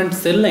two different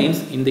cell lines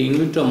in the in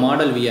vitro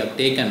model we have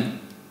taken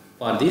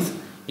for these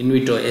in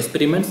vitro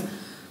experiments.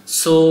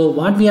 So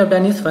what we have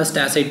done is, first,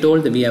 as I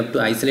told, we have to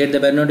isolate the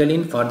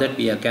bernoulli. For that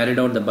we have carried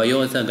out the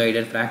bioassay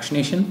guided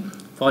fractionation,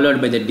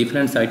 followed by the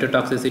different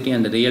cytotoxicity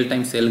and the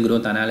real-time cell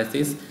growth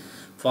analysis,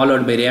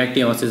 followed by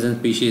reactive oxygen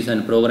species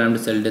and programmed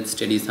cell death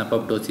studies,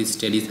 apoptosis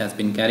studies has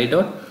been carried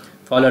out,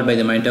 followed by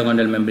the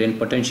mitochondrial membrane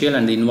potential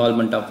and the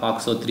involvement of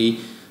FOXO3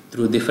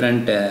 through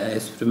different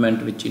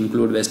experiments which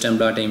include Western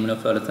blot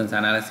immunofluorescence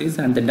analysis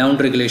and the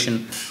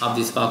downregulation of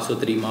this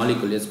FOXO3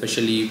 molecule,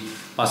 especially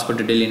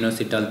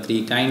phosphatidylinosyl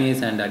 3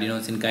 kinase and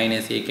adenosine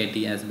kinase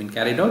AKT has been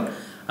carried out,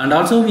 and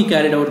also we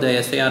carried out the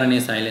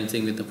siRNA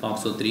silencing with the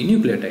FOXO3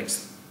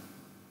 nucleotides.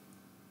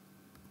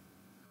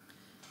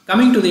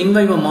 Coming to the in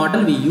vivo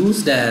model, we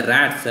used a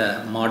rats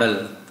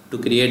model to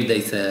create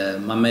this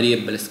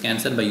mammary breast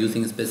cancer by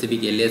using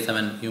specific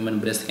LA7 human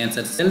breast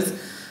cancer cells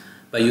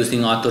by using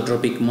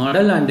orthotropic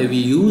model, and we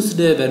used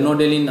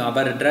bernoulli,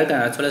 our drug,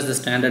 as well as the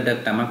standard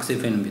drug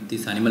tamoxifen with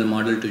this animal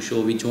model to show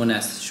which one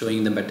is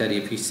showing the better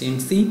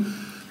efficiency.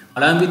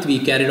 Along with, we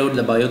carried out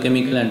the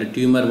biochemical and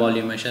tumor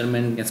volume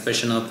measurement,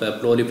 expression of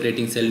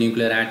proliferating cell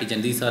nuclear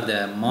antigen. These are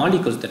the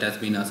molecules that has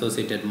been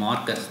associated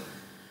markers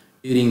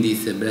during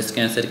this breast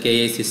cancer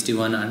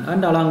Ki61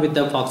 and along with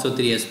the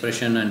FOXO3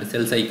 expression and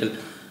cell cycle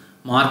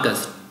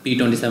markers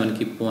P27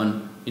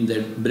 KIP1 in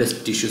the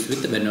breast tissues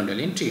with the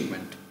bernoulli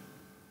treatment.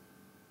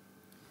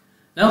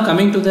 Now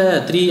coming to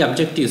the three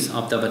objectives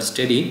of our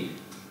study: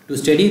 to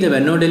study the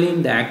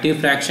bernoulli, the active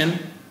fraction,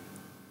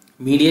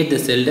 mediate the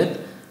cell death,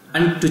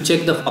 and to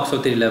check the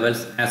FOXO3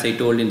 levels as I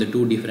told in the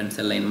two different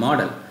cell line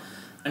model,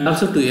 and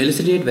also to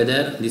elucidate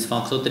whether this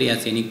FOXO3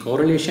 has any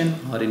correlation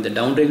or in the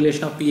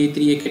downregulation of PI3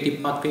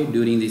 AKT pathway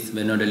during this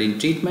bernoulli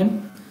treatment.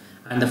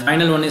 And the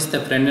final one is the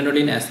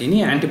bernoulli has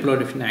any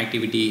anti-proliferation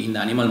activity in the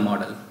animal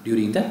model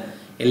during the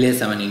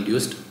LA7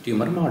 induced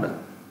tumor model.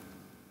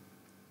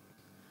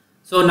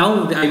 So now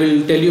I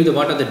will tell you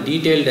what are the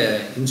detailed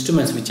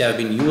instruments which have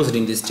been used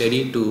in this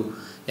study to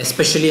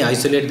especially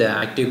isolate the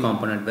active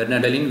component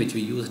bernoulli, which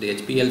we used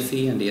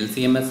HPLC and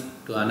LCMS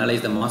to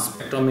analyze the mass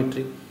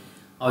spectrometry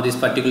of this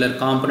particular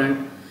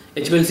component.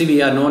 HPLC,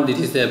 we are known, this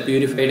is a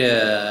purified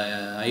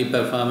high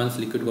performance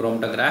liquid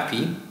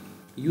chromatography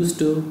used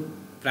to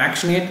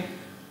fractionate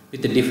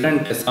with the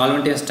different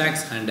solvent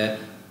extracts, and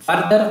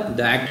further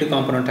the active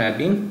component have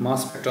been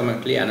mass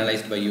spectrometrically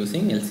analyzed by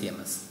using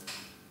LCMS.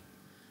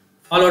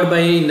 Followed by,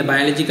 in the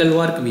biological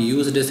work, we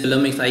used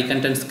cellomics high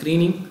content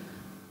screening.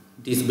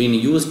 It is being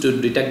used to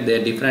detect the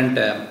different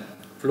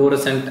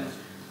fluorescent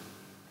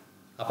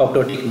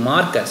apoptotic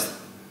markers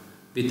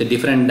with the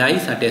different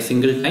dyes at a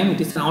single time.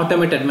 It is an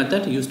automated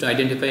method used to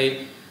identify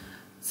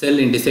cell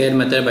in desired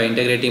method by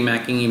integrating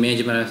mapping,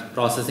 image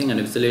processing and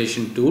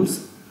visualization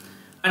tools.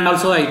 And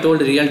also I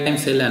told real-time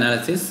cell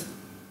analysis,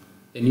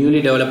 a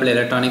newly developed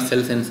electronic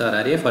cell sensor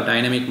array for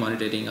dynamic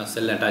monitoring of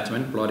cell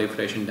attachment,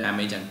 proliferation,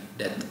 damage and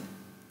death.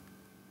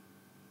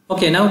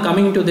 Okay, now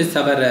coming to this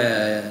our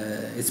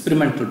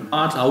experimental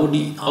parts, how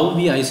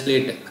we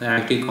isolate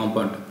active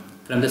compound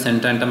from the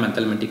Centranthum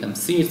mentholmenticum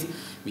seeds.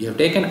 We have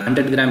taken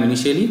 100 gram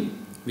initially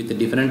with the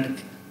different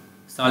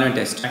solvent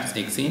extracts,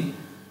 hexane,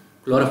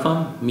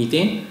 chloroform,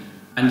 methane,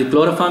 and the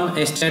chloroform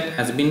extract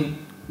has been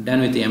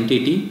done with the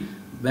MTT,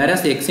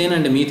 whereas the hexane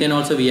and the methane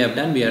also we have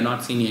done, we have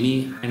not seen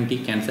any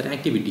anti-cancer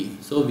activity.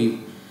 So we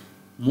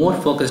more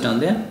focused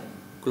on the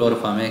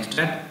chloroform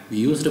extract. We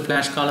used a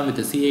flash column with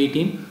the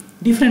C18,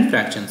 different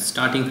fractions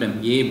starting from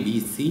A, B,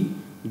 C,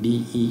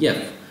 D, E,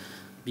 F.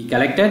 We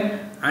collected,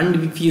 and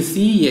if you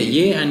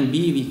see A and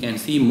B, we can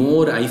see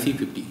more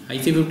IC50.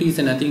 IC50 is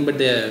nothing but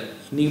the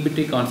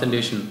inhibitory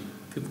concentration.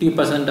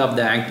 50% of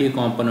the active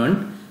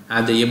component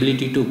have the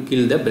ability to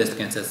kill the breast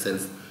cancer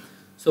cells.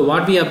 So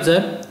what we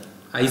observe,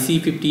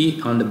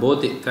 IC50 on the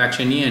both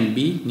fraction A and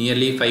B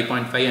nearly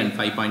 5.5 and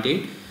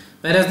 5.8,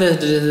 whereas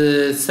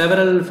the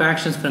several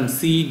fractions from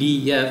C,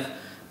 D, F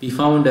we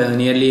found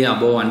nearly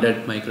above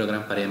 100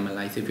 microgram per ml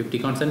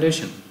IC50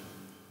 concentration.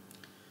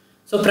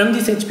 So from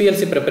this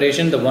HPLC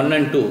preparation, the 1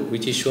 and 2,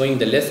 which is showing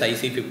the less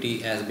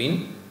IC50, has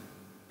been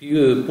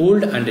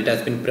pooled and it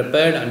has been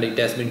prepared, and it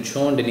has been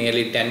shown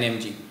nearly 10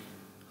 mg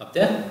of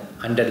the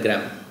 100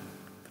 gram.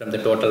 From the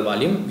total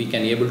volume, we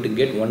can able to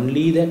get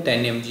only the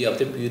 10 mg of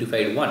the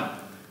purified one.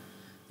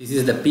 This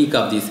is the peak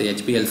of this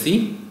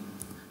HPLC.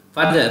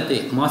 Further,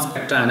 the mass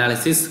spectra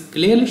analysis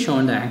clearly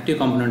shown the active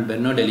component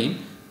bernoulli,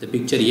 the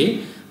picture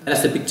A,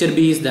 whereas the picture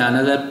B is the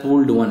another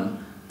pooled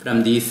one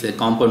from this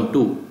compound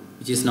 2,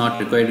 which is not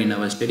required in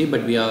our study,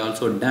 but we have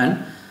also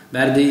done,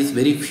 where there is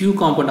very few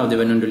compound of the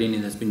bernoulli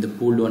has been the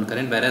pooled one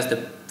current, whereas the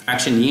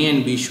fraction A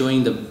and B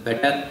showing the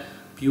better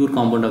pure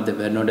compound of the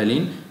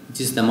bernoulli,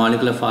 which is the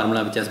molecular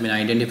formula which has been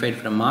identified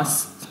from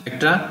mass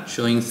spectra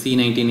showing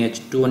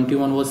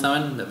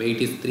C19H21O7, the weight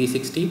is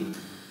 360.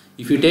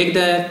 If you take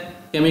the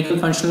chemical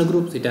functional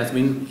groups, it has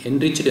been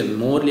enriched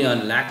morely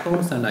on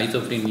lactones and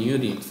isoprene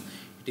urines.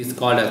 It is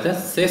called as the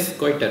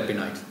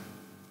sesquiterpenoids.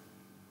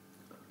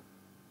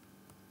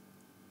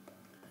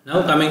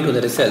 Now coming to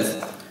the results.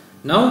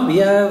 Now we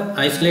have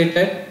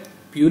isolated,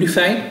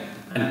 purified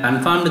and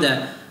confirmed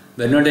the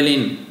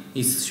bernoulli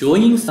is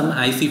showing some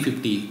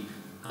IC50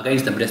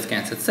 against the breast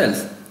cancer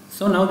cells.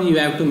 So now we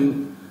have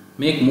to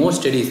make more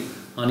studies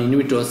on in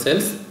vitro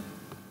cells.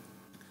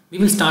 We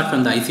will start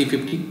from the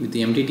IC50 with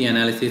the MTT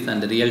analysis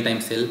and the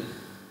real-time cell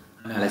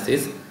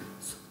analysis.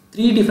 So,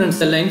 3 different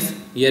cell lines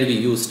here we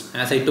used.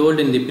 As I told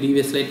in the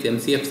previous slides,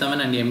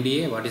 MCF7 and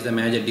MDA, what is the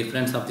major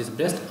difference of this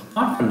breast?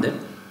 Apart from that,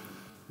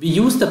 we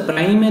use the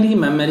primary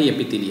mammary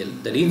epithelial.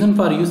 The reason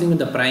for using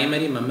the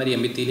primary mammary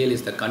epithelial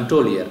is the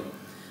control here,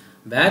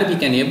 where we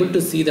can able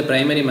to see the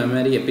primary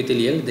mammary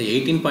epithelial,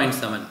 the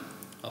 18.7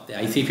 of the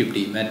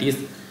IC50, that is,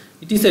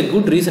 it is a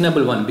good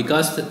reasonable one,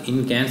 because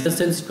in cancer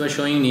cells it was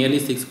showing nearly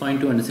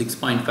 6.2 and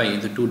 6.5 in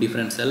the 2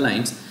 different cell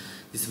lines,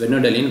 this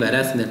bernoulli,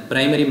 whereas in the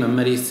primary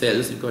mammary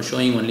cells it was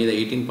showing only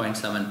the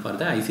 18.7 for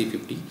the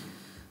IC50.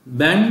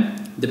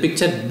 Then the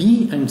picture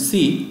B and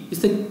C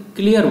is a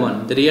clear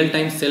one, the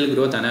real-time cell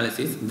growth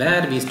analysis,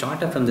 where we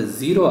started from the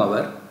 0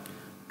 hour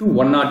to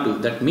 102.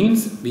 That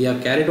means we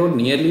have carried out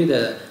nearly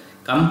the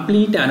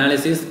complete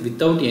analysis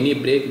without any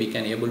break. We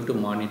can able to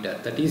monitor.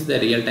 That is the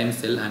real-time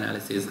cell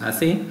analysis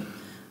assay.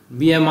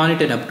 We have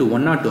monitored up to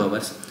 1 or 2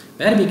 hours,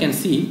 where we can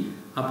see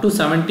up to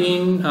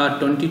 17 or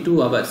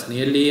 22 hours,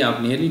 nearly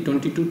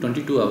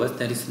 22 hours,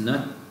 there is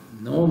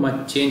no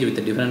much change with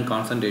the different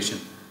concentration.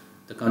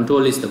 The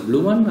control is the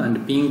blue one,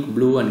 and pink,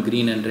 blue and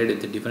green and red with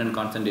the different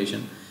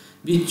concentration.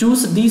 We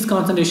choose these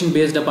concentration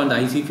based upon the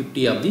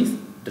IC50 of this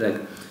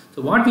drug.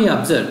 So what we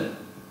observe,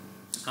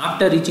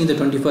 after reaching the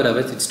 24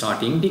 hours, it's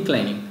starting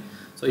declining.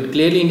 So it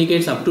clearly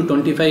indicates up to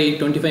 25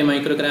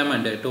 microgram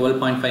and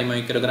 12.5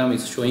 microgram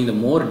is showing the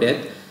more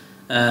death.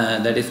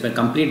 That is a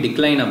complete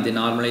decline of the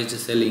normalized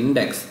cell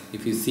index,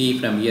 if you see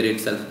from here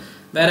itself.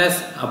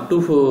 Whereas up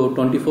to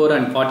 24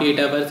 and 48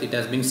 hours, it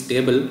has been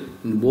stable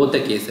in both the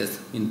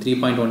cases in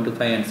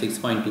 3.125 and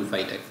 6.25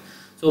 times.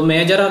 So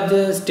major of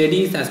the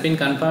studies has been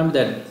confirmed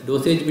that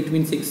dosage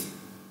between 6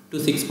 to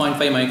 6.5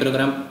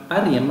 microgram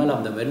per ml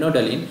of the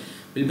bernoulli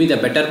will be the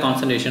better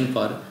concentration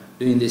for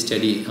doing this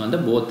study on the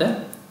both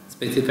the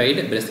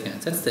specified breast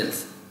cancer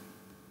cells.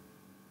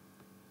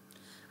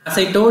 As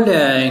I told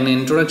in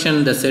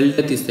introduction, the cell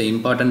death is the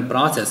important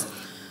process.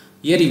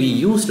 Here we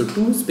used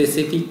 2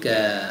 specific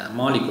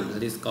molecules,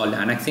 that is called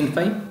annexin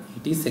 5.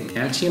 It is a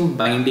calcium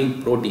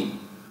binding protein.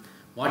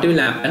 What will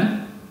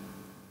happen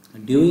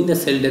during the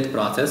cell death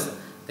process?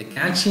 The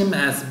calcium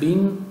has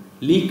been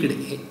leaked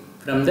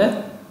from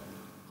the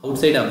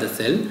outside of the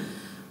cell.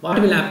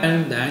 What will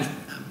happen? The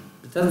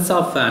presence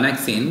of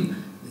annexin,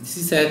 this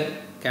is a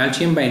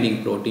calcium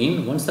binding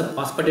protein. Once the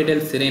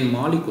phosphatidylserine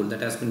molecule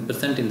that has been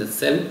present in the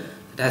cell,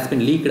 that has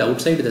been leaked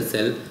outside the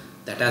cell,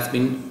 that has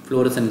been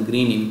fluorescent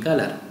green in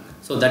color.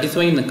 So that is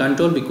why in the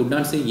control we could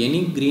not see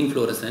any green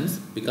fluorescence,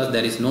 because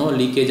there is no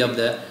leakage of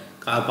the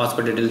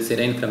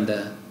phosphatidylserine from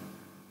the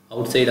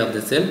outside of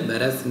the cell,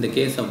 whereas in the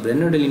case of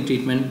bernoulli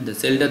treatment, the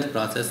cell death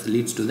process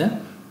leads to the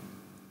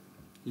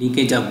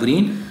leakage of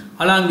green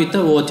along with the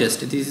OH.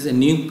 This is a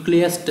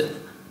nucleus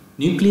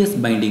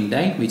binding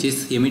dye which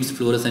emits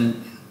fluorescent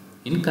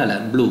in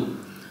color blue.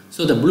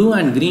 So the blue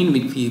and green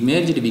which we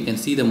merged, we can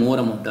see the more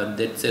amount of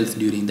dead cells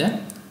during the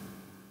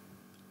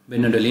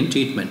bernoulli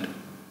treatment.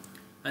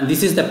 And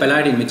this is the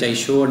palladium which I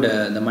showed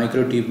the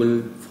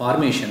microtubule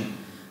formation,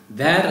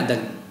 where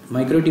the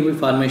microtubule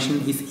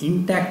formation is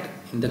intact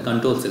in the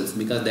control cells,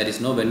 because there is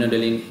no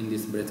bernoulli in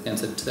these breast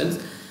cancer cells,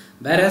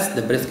 whereas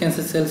the breast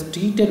cancer cells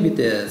treated with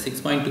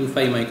 6.25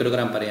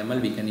 microgram per ml,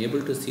 we can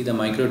able to see the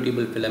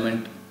microtubule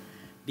filament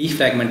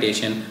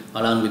defragmentation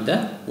along with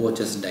the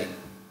OHS dye.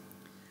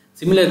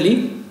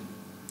 Similarly,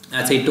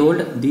 as I told,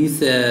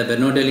 this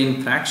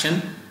bernoulli fraction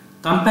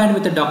compared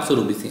with the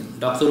doxorubicin.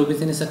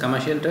 Doxorubicin is a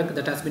commercial drug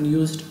that has been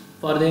used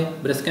for the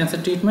breast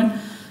cancer treatment,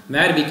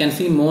 where we can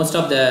see most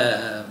of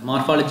the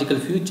morphological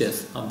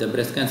features of the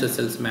breast cancer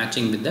cells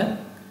matching with the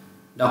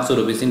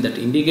doxorubicin, that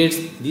indicates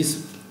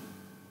this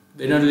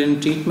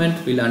bernoulli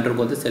treatment will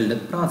undergo the cell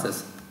death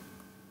process.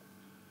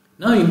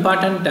 Now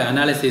important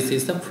analysis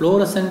is the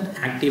fluorescent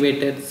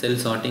activated cell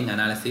sorting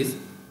analysis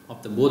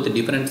of the both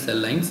different cell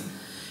lines,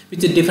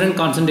 which is different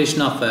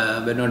concentration of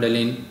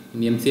bernoulli in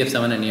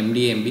MCF7 and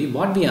MDMB.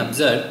 What we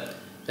observed,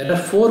 there are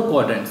 4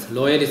 quadrants.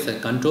 Lower is a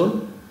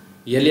control,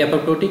 early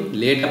apoptotic,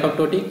 late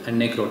apoptotic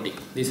and necrotic.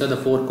 These are the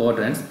 4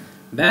 quadrants,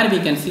 where we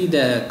can see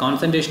the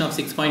concentration of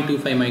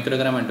 6.25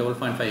 microgram and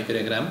 12.5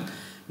 microgram,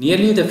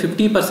 nearly the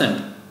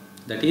 50%,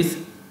 that is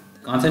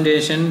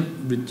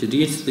concentration which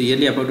reaches the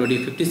early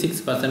apoptotic,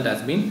 56%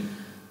 has been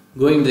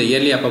going to the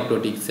early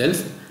apoptotic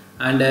cells,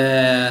 and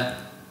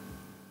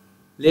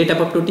late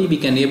apoptotic we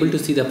can able to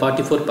see the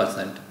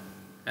 44%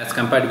 as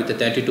compared with the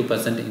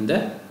 32% in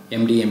the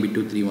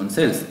MD-MB231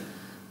 cells.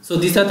 So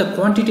these are the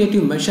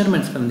quantitative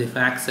measurements from the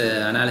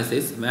FOXO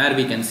analysis, where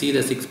we can see the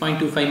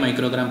 6.25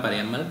 microgram per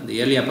ml,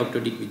 the early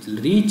apoptotic, which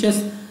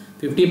reaches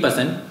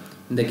 50%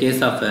 in the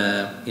case of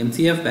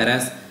MCF,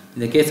 whereas in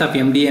the case of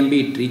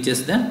MD-MB it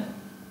reaches the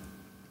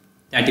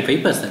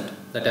 35%.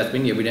 That has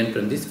been evident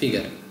from this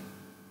figure.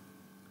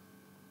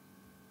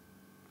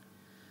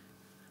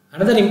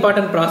 Another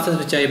important process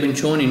which I have been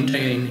shown in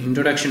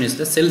introduction is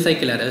the cell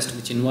cycle arrest,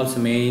 which involves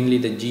mainly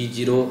the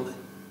G0,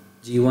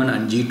 G1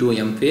 and G2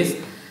 M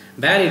phase,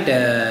 where it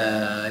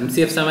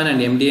MCF7 and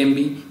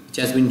MD-MB, which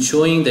has been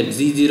showing that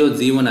Z0,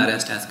 Z1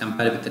 arrest as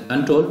compared with the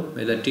control,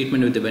 where the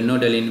treatment with the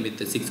venodolin with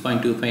the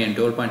 6.25 and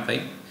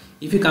 12.5.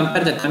 If you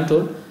compare the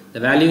control, the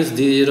values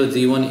Z0,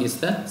 Z1 is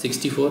the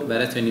 64,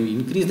 whereas when we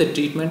increase the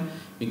treatment,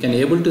 we can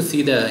able to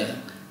see the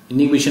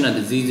inhibition at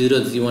the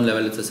Z0, Z1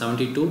 level is a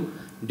 72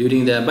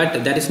 during the,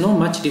 but there is no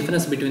much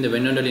difference between the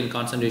venodolin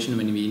concentration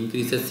when we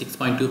increase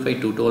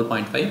 6.25 to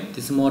 12.5.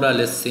 This is more or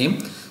less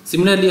same.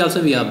 Similarly,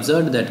 also we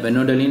observed that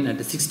venodolin at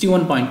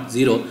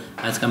 61.0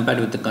 as compared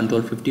with the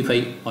control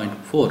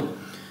 55.4.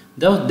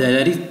 Though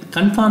there is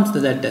confirms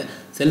that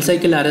cell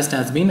cycle arrest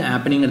has been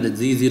happening at the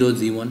Z0,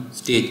 Z1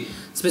 stage.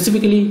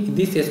 Specifically,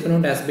 this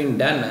experiment has been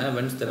done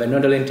once the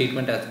venodolin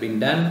treatment has been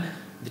done.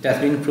 It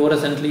has been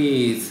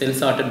fluorescently cell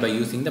sorted by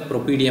using the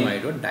propydium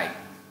iodide dye.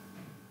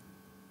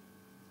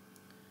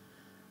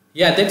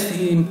 Yeah, that's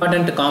the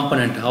important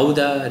component, how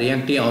the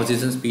reactive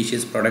oxygen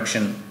species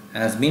production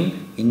has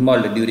been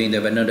involved during the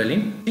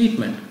venodolin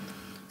treatment.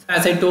 So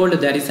as I told,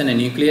 there is a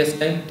nucleus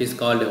dye, it is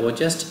called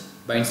OCHEST,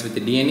 binds with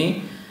the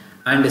DNA,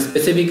 and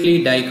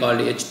specifically dye called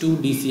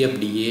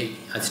H2DCFDA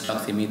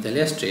acetyl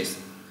esterase.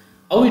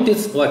 How it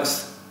is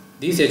works?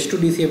 This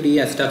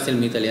H2DCFDA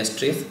acetyl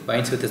esterase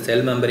binds with the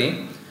cell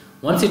membrane.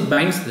 Once it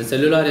binds, the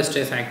cellular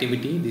esterase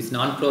activity, this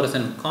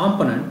non-fluorescent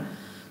component,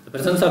 the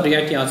presence of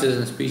reactive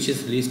oxygen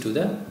species leads to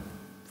the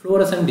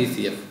fluorescent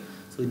DCF.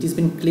 So it has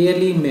been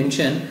clearly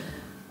mentioned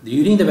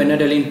during the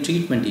venodolin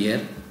treatment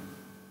here.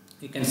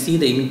 You can see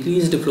the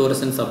increased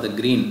fluorescence of the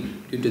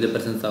green due to the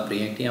presence of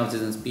reactive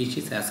oxygen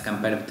species as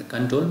compared with the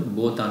control,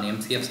 both on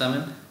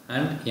MCF7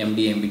 and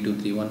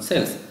MD-MB231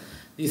 cells.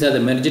 These are the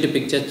merged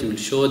pictures which will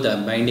show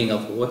the binding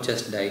of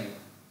OCHEST dye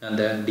on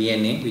the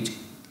DNA, which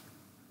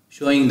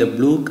showing the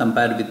blue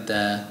compared with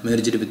the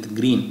merged with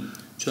green,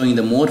 showing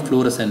the more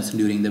fluorescence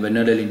during the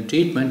venodolin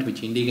treatment,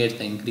 which indicates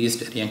the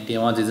increased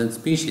reactive oxygen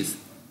species.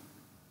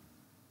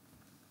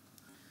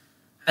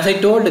 As I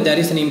told, there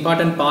is an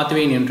important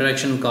pathway in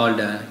interaction called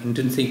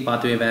intrinsic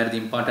pathway, where the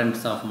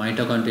importance of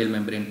mitochondrial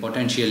membrane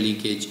potential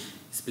leakage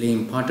is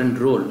playing important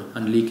role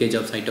on leakage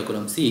of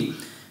cytochrome C.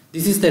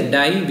 This is the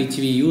dye which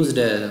we used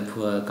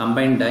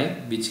combined dye,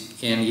 which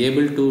can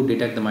able to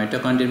detect the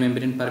mitochondrial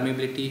membrane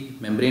permeability,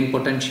 membrane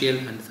potential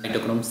and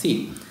cytochrome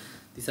C.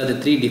 These are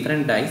the three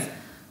different dyes,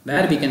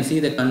 where we can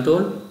see the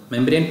control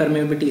membrane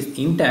permeability is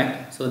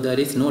intact, so there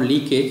is no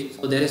leakage,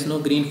 so there is no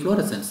green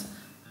fluorescence.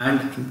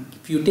 And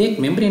if you take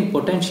membrane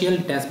potential,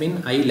 it has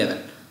been high level,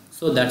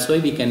 so that's why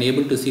we can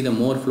able to see the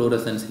more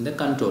fluorescence in the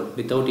control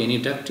without any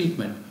drug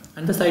treatment.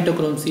 And the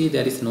cytochrome C,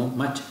 there is no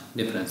much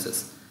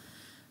differences.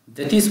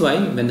 That is why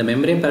when the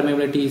membrane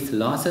permeability is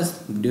losses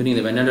during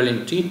the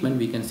venodolin treatment,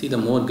 we can see the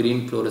more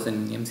green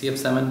fluorescence in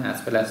MCF7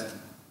 as well as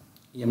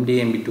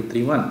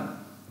MD-MB231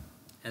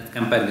 as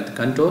compared with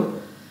control.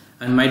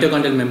 And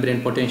mitochondrial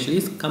membrane potential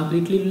is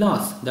completely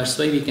lost. That's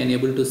why we can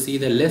able to see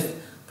the less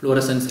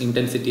fluorescence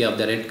intensity of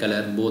the red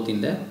color both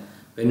in the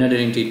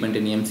venodolin treatment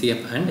in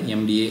MCF and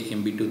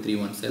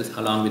MD-MB231 cells,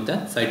 along with the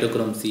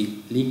cytochrome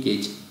C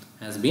leakage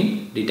has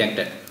been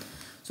detected.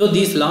 So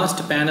this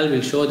last panel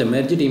will show the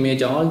merged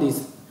image all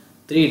these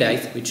three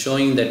dyes, which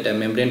showing that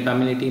membrane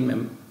permeability,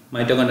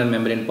 mitochondrial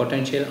membrane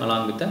potential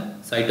along with the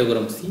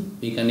cytochrome C.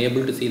 We can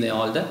able to see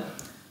all the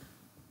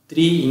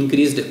three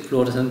increased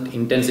fluorescent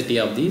intensity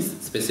of these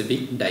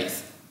specific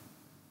dyes.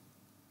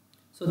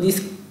 So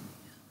these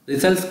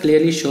results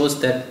clearly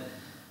shows that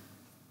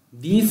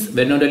these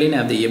venodolin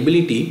have the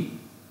ability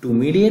to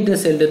mediate the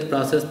cell death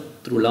process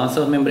through loss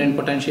of membrane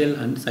potential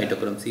and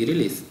cytochrome C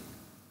release.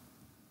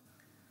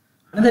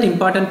 Another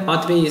important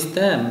pathway is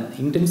the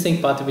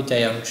intrinsic pathway, which I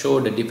have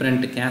showed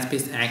different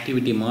caspase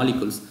activity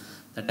molecules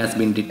that has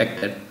been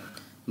detected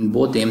in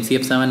both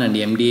MCF7 and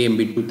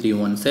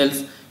MD-MB231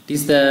 cells. It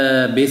is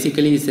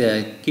basically is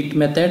a kit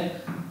method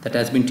that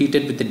has been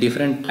treated with the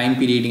different time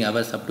period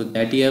hours up to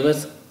 30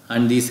 hours,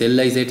 and the cell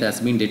lysate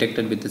has been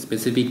detected with a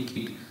specific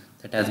kit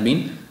that has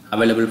been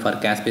available for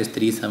caspase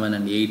 3, 7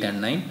 and 8 and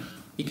 9.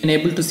 We can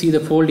able to see the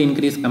fold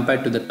increase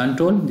compared to the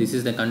control. This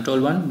is the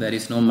control one. There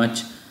is no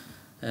much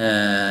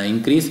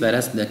increase,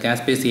 whereas the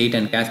caspase 8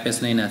 and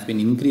caspase 9 has been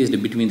increased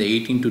between the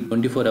 18 to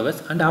 24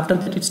 hours, and after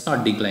that it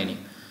starts declining.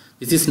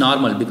 This is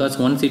normal because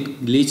once it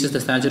reaches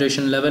the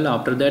saturation level,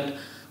 after that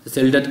the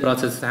cell death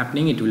process is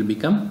happening, it will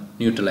become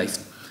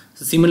neutralized.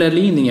 So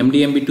similarly in the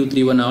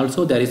MDMB231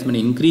 also there is an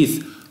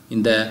increase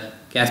in the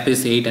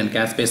caspase 8 and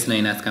caspase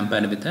 9 as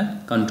compared with the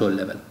control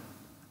level.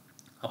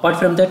 Apart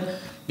from that,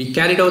 we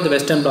carried out the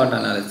Western blot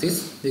analysis.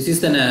 This is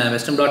the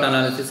Western blot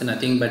analysis,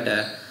 nothing but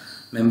a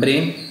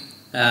membrane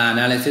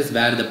analysis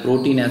where the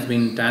protein has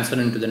been transferred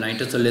into the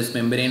nitrocellulose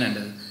membrane and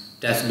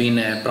it has been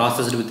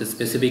processed with the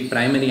specific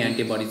primary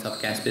antibodies of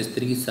caspase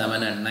 3,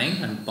 7 and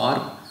 9 and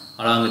PARP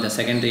along with the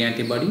secondary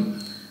antibody,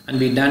 and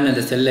we done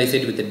the cell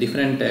lysate with the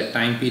different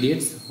time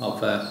periods of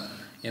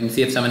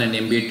MCF7 and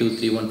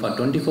MBA231 for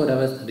 24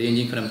 hours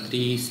ranging from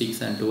 3,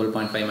 6 and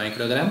 12.5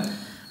 microgram,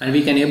 and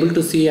we can able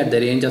to see at the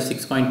range of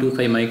 6.25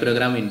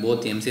 microgram in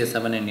both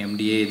MCF7 and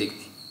MDA the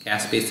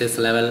caspases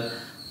level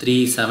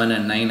 3, 7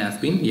 and 9 has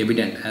been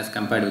evident as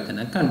compared with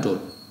the control.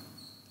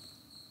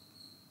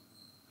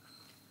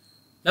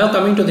 Now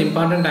coming to the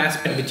important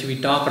aspect which we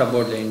talked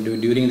about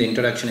during the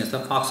introduction is the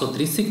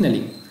FOXO3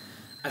 signaling.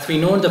 As we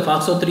know, the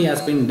FOXO3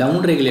 has been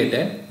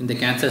downregulated in the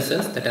cancer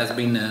cells that has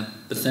been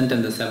present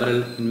in the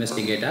several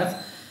investigators,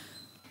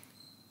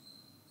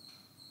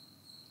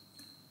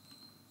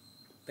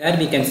 where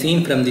we can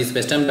see from this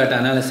Western blot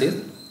analysis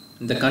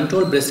in the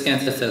control breast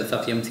cancer cells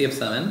of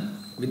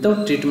MCF7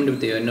 without treatment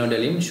with the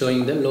vernodilin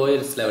showing the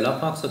lowest level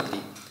of FOXO3.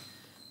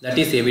 That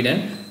is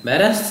evident,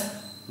 whereas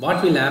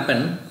what will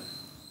happen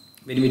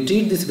when we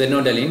treat this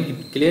vernodilin,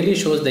 it clearly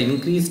shows the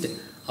increased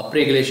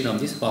upregulation of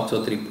these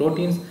FOXO3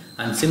 proteins,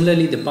 and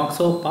similarly the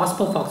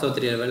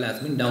phospho-FOXO3 level has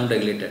been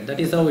downregulated. That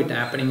is how it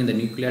happening in the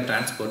nuclear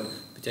transport,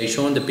 which I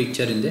shown the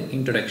picture in the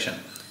introduction.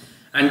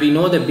 And we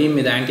know the beam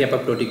with the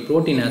anti-apoptotic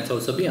protein has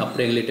also been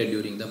upregulated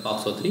during the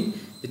FOXO3.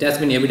 It has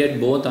been evident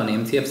both on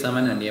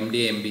MCF7 and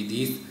MDA-MB.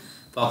 These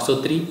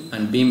FOXO3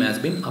 and beam has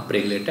been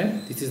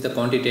upregulated. This is the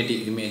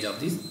quantitative image of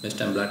this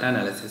Western blot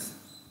analysis.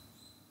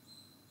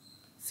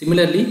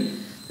 Similarly,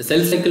 the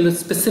cell cycle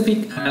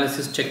specific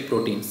analysis check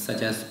proteins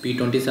such as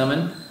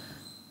P27,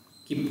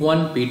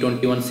 KIP1,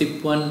 P21,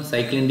 CYP1,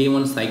 cyclin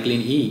D1,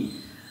 cyclin E.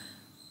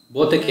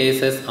 Both the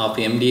cases of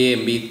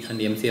MDA, MB and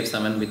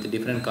MCF7 with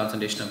different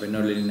concentration of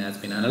vernodilin has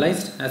been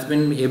analyzed. Has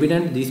been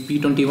evident these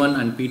P21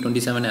 and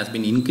P27 has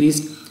been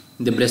increased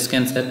in the breast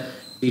cancer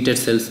treated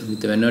cells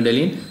with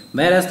vernodilin,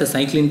 whereas the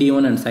cyclin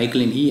D1 and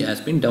cyclin E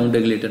has been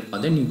downregulated for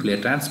the nuclear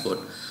transport.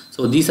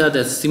 So these are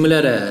the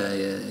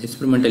similar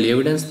experimental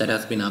evidence that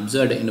has been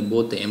observed in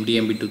both the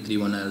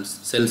MDMB231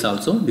 cells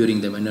also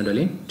during the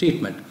vernodilin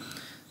treatment.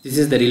 This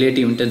is the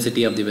relative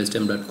intensity of the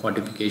Western blot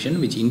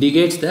quantification, which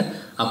indicates the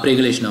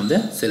upregulation of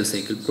the cell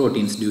cycle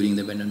proteins during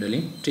the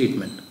vernodilin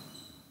treatment.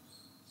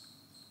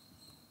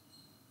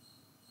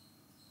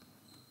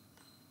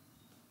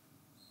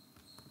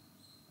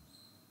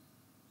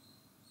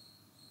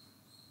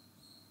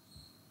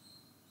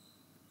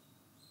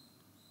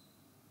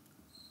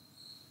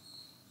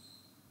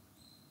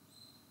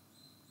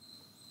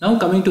 Now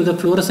coming to the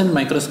fluorescent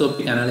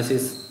microscopic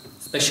analysis,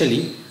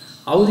 especially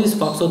how these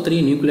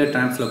FOXO3 nuclear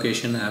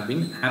translocation have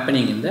been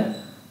happening in the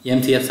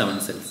MCF7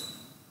 cells.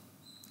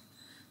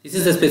 This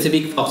is a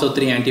specific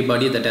FOXO3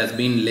 antibody that has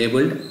been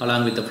labeled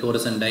along with the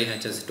fluorescent dye. I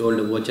just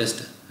told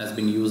Vochest has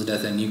been used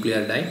as a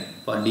nuclear dye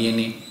for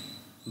DNA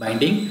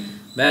binding,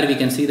 where we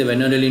can see the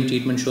vernodilin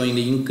treatment showing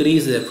the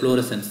increased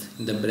fluorescence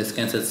in the breast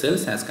cancer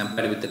cells as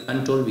compared with the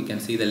control. We can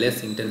see the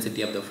less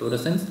intensity of the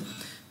fluorescence.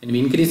 When we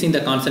increasing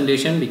the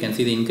concentration, we can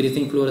see the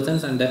increasing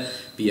fluorescence, and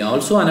we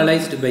also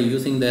analyzed by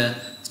using the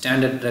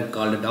standard drug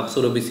called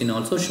doxorubicin,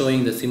 also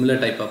showing the similar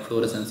type of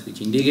fluorescence,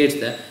 which indicates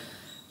the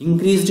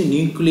increased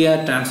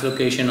nuclear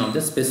translocation of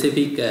the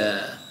specific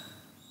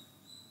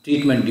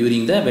treatment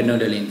during the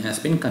vernodilin has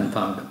been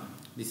confirmed.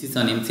 This is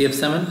on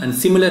MCF7, and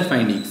similar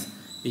findings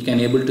we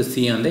can able to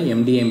see on the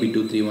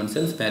MDMB231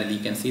 cells, where we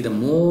can see the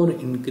more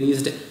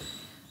increased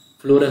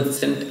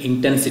fluorescent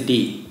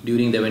intensity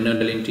during the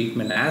vernodilin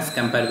treatment as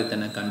compared with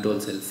the control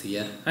cells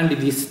here, and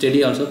this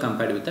study also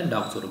compared with the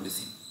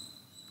doxorubicin.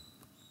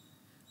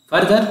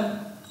 Further,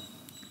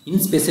 in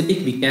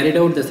specific, we carried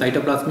out the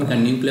cytoplasmic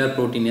and nuclear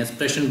protein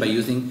expression by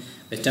using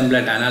Western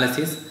blot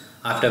analysis.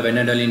 After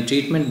vernodilin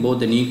treatment, both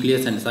the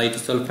nucleus and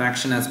cytosol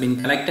fraction has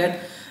been collected,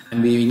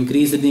 and we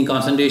increased the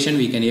concentration.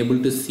 We can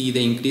able to see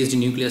the increased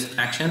nucleus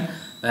fraction,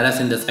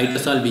 whereas in the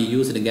cytosol we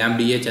used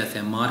GAPDH as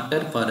a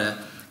marker for a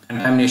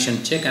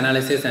contamination check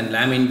analysis, and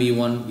lamin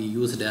B1 we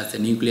used as a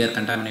nuclear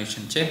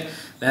contamination check,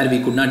 where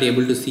we could not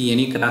able to see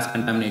any cross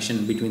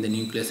contamination between the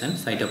nucleus and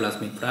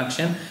cytoplasmic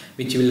fraction,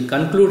 which will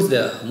conclude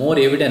the more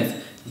evidence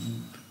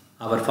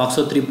our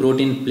FOXO3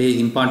 protein plays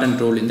important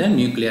role in the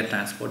nuclear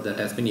transport that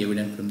has been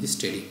evident from this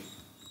study.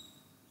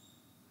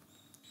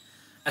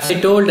 As I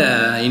told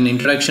in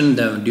introduction,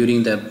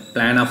 during the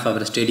plan of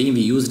our study,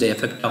 we used the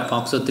effect of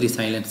FOXO3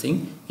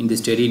 silencing in the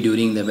study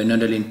during the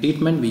vernodilin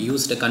treatment. We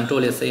used a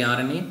control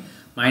siRNA.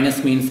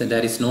 Minus means that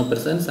there is no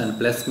presence, and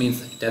plus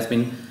means it has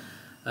been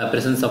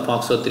presence of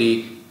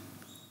FOXO3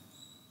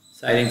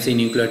 silencing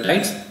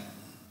nucleotides.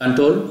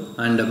 Control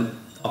and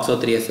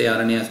FOXO3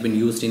 siRNA has been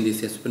used in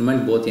this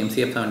experiment, both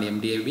MCF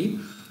and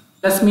MDAB.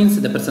 Plus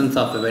means the presence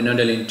of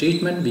venodolin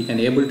treatment. We can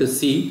able to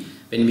see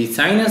when we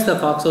sinus the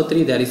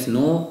FOXO3, there is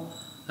no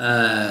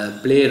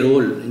play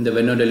role in the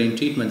venodolin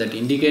treatment. That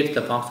indicates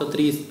the FOXO3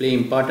 is play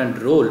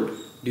important role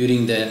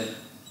during the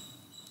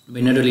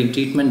venodolin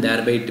treatment,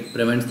 thereby it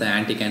prevents the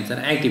anti-cancer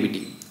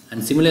activity.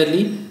 And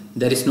similarly,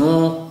 there is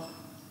no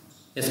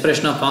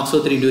expression of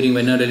FOXO3 during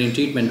venodolin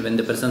treatment when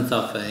the presence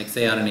of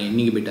siRNA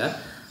inhibitor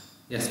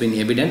has been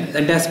evident.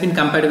 That has been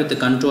compared with the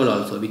control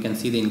also. We can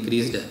see the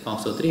increased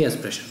FOXO3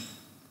 expression.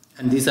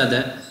 And these are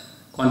the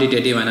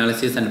quantitative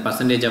analysis and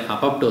percentage of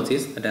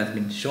apoptosis that has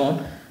been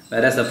shown.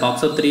 Whereas the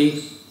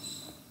FOXO3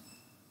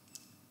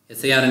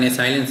 siRNA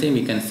silencing,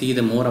 we can see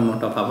the more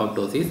amount of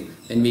apoptosis.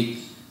 When we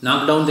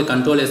knock down the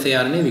control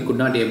siRNA, we could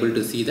not be able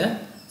to see the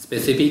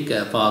specific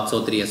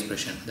FOXO3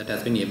 expression. That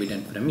has been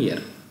evident from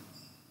here.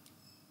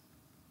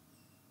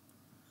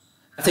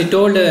 As I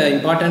told,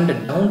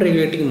 important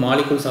down-regulating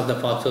molecules of the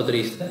FOXO3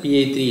 is the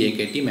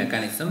PI3-AKT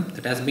mechanism.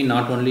 That has been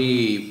not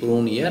only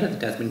proven here,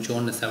 it has been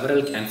shown in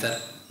several cancer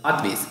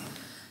pathways,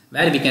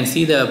 where we can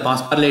see the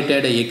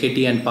phosphorylated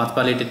AKT and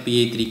phosphorylated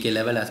PI3K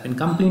level has been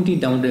completely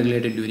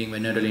down-regulated during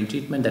venodolin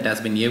treatment. That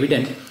has been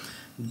evident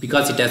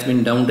because it has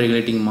been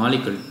down-regulating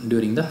molecule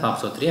during the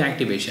FOXO3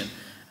 activation.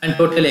 And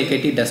total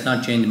AKT does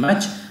not change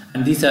much,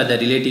 and these are the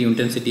relative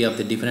intensity of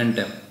the different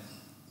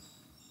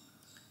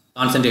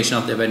concentration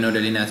of the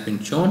venodolin has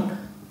been shown.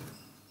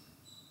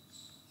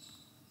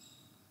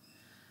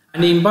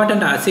 And the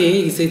important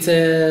assay is it's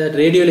a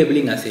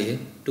radiolabeling assay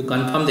to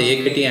confirm the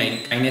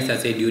AKT kinase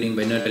assay during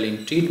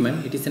venodolin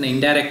treatment. It is an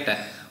indirect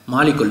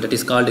molecule that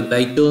is called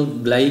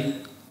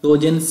glycogen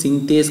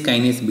synthase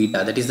kinase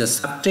beta. That is the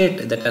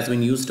substrate that has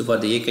been used for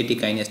the AKT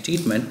kinase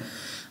treatment,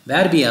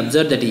 where we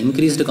observe that the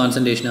increased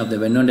concentration of the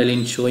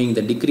venodolin showing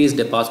the decreased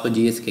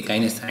phospho-GSK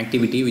kinase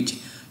activity, which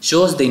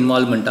shows the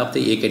involvement of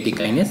the AKT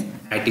kinase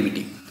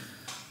activity.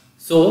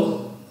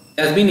 So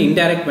there has been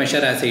indirect measure,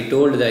 as I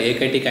told, the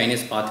AKT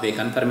kinase pathway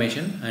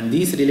confirmation, and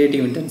these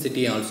relative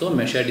intensity also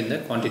measured in the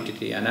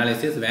quantitative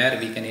analysis, where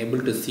we can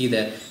able to see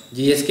the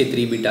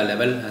GSK3 beta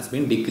level has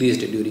been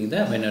decreased during the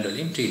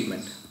venodolin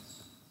treatment.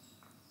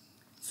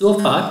 So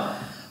far,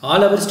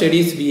 all our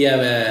studies we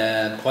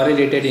have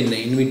correlated in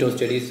the in vitro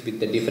studies with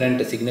the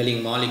different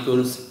signaling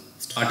molecules,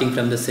 starting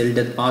from the cell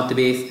death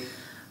pathways,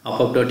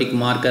 apoptotic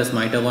markers,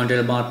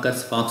 mitochondrial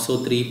markers,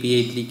 FOXO3,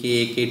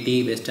 PI3K,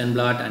 AKT, Western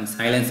blot, and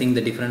silencing the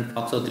different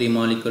FOXO3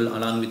 molecule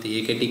along with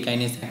the AKT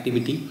kinase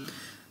activity.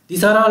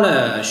 These are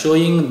all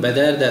showing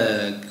whether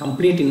the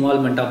complete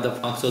involvement of the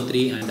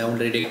FOXO3 and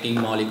down-regulating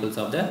molecules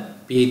of the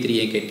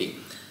PI3-AKT.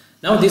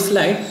 Now this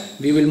slide,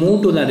 we will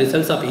move to the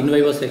results of in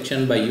vivo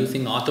selection by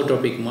using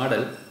orthotropic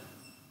model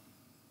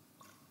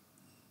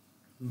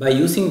by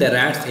using the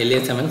rat's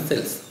LA7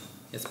 cells.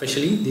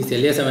 Especially these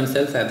LA7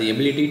 cells have the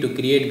ability to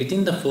create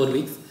within the 4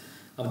 weeks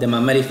of the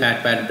mammary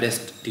fat pad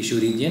breast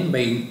tissue region by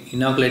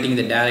inoculating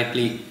the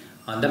directly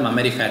on the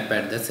mammary fat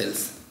pad the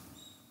cells.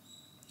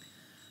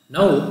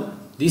 Now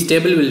this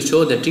table will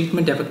show the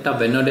treatment effect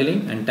of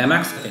venodolin and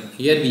tamoxifen.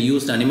 Here we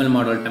used animal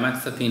model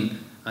tamoxifen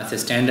as a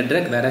standard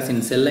drug, whereas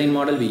in cell line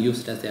model we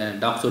used as a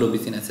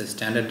doxorubicin as a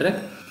standard drug.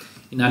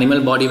 In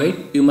animal body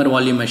weight, tumor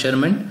volume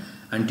measurement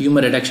and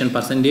tumor reduction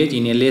percentage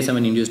in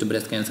LA7 induced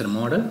breast cancer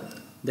model.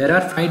 There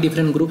are 5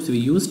 different groups we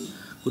used: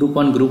 group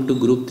 1, group 2,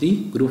 group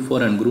 3, group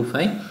 4 and group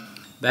 5.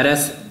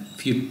 Whereas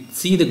if you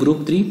see the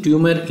group 3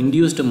 tumor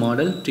induced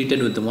model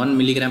treated with 1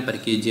 mg per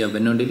kg of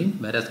venodolin,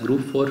 whereas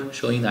group 4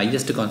 showing the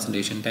highest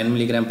concentration 10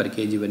 mg per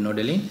kg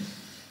venodolin,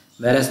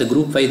 whereas the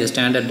group 5 the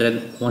standard drug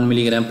 1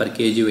 mg per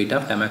kg weight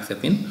of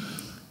tamoxifen.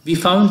 We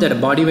found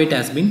that body weight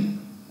has been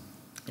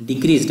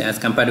decreased as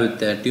compared with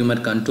the tumor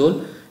control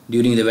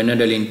during the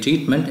venodolin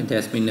treatment. It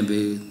has been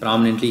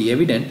prominently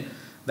evident.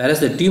 Whereas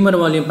the tumor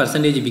volume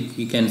percentage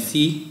we can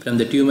see from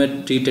the tumor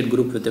treated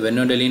group with the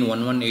venodolin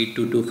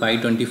 11822,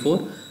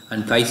 524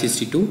 and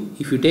 562.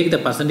 If you take the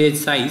percentage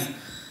size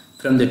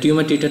from the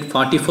tumor treated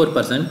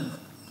 44%,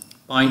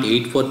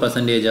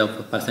 0.84% of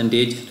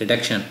percentage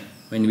reduction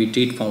when we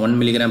treat for 1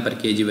 mg per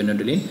kg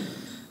venodolin,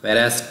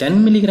 whereas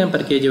 10 mg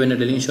per kg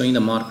venodolin showing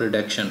the marked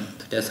reduction,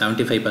 that is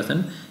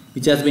 75%,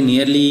 which has been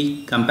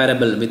nearly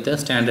comparable with the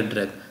standard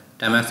drug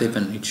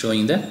tamoxifen. It's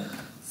showing the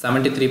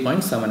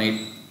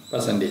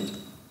 73.78%.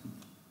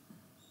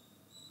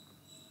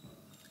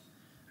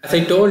 As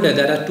I told,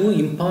 there are 2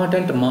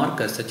 important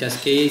markers such as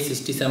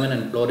Ki67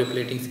 and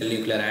proliferating cell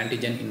nuclear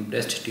antigen in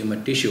breast tumor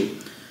tissue.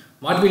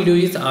 What we'll do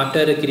is,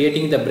 after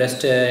creating the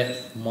breast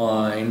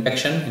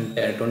induction in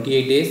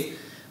 28 days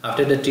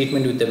after the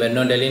treatment with the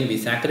venodolin, we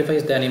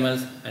sacrifice the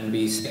animals and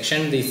we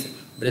section these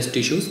breast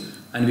tissues,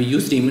 and we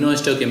use the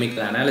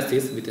immunohistochemical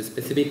analysis with a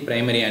specific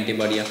primary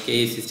antibody of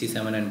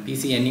Ki67 and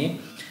PCNA,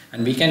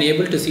 and we can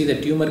able to see the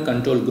tumor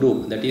control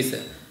group, that is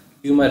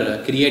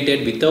tumor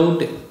created without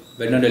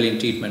venodolin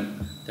treatment,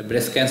 the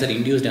breast cancer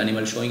induced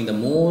animal showing the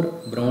more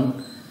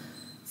brown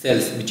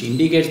cells, which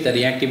indicates the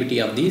reactivity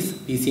of these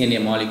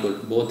PCNA molecule,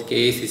 both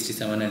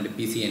Ki67 and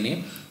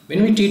PCNA.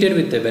 When we treated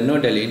with the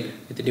venodolin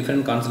with a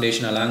different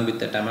concentration along with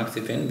the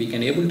tamoxifen, we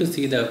can able to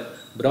see the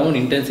brown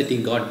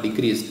intensity got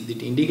decreased.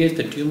 It indicates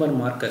the tumor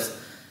markers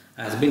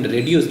has been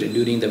reduced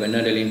during the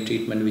Venodalin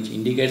treatment, which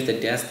indicates that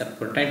it has the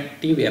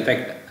protective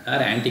effect or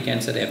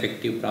anti-cancer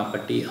effective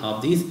property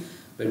of this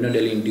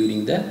Venodalin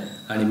during the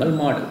animal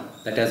model.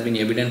 That has been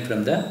evident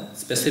from the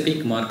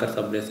specific markers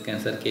of breast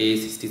cancer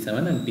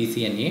Ka67 and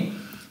PCNA.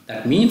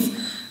 That means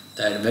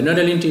that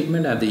Venodalin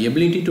treatment has the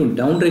ability to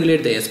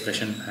downregulate the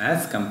expression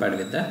as compared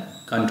with the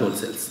control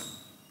cells,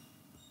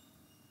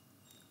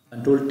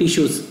 control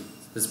tissues,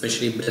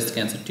 especially breast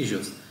cancer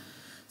tissues.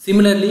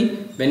 Similarly,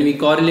 when we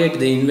correlate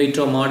the in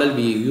vitro model,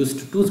 we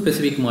used two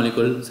specific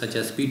molecules such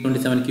as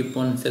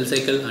P27-KIP1 cell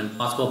cycle and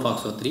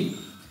phospho-FOXO3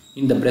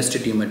 in the breast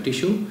tumor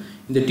tissue.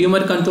 In the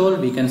tumor control,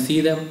 we can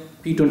see the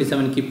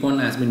P27-KIP1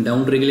 has been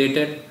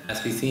downregulated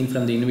as we seen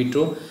from the in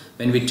vitro.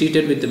 When we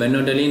treated with the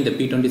Venodalin, the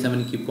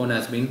P27-KIP1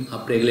 has been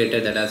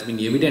upregulated, that has been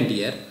evident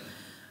here.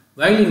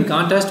 While in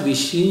contrast, we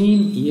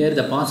seen here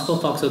the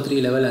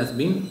phospho-FOXO3 level has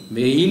been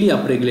very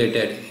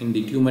upregulated in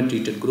the tumor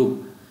treated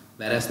group.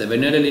 Whereas the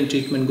Venodalin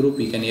treatment group,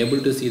 we can able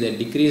to see the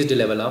decreased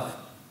level of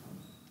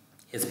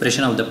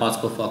expression of the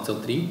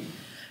phospho-FOXO3,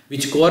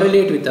 which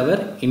correlate with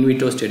our in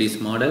vitro studies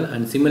model,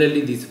 and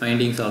similarly these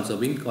findings also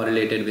been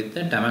correlated with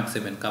the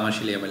tamoxifen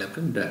commercially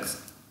available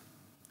drugs.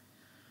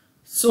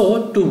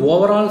 So to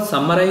overall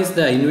summarize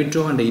the in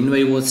vitro and in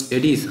vivo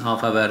studies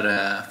of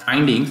our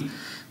findings,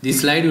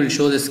 this slide will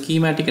show the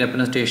schematic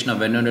representation of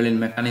Venodalin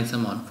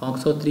mechanism on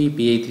FOXO3,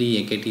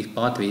 PI3, AKT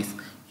pathways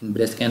in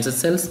breast cancer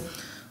cells.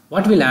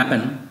 What will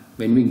happen?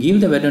 When we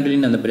give the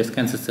Venodalin on the breast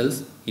cancer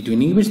cells, it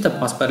inhibits the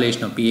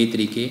phosphorylation of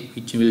PI3K,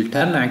 which will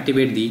turn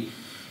activate the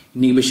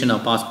inhibition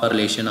of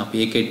phosphorylation of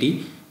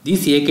AKT.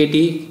 This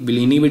AKT will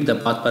inhibit the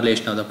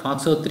phosphorylation of the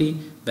FOXO3,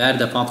 where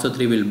the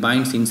FOXO3 will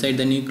binds inside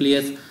the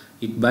nucleus.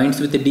 It binds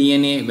with the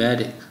DNA,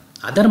 where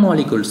other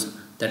molecules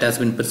that has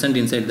been present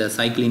inside the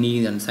cyclin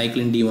E and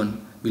cyclin D1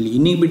 will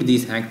inhibit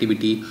this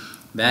activity,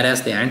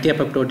 whereas the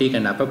anti-apoptotic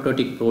and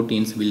apoptotic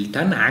proteins will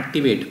turn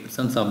activate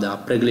presence of the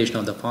upregulation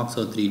of the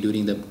FOXO3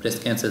 during the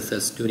breast cancer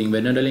cells during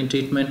Venodalin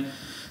treatment.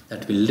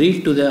 That will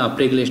lead to the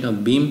upregulation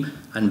of BIM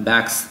and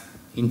BAX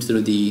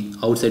into the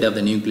outside of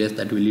the nucleus,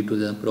 that will lead to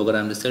the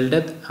programmed cell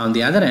death. On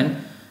the other hand,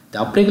 the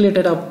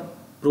upregulated of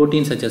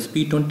proteins such as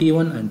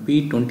P21 and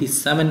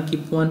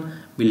P27-KIP1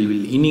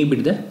 will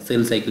inhibit the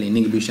cell cycle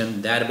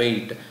inhibition, thereby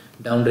it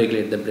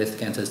downregulate the breast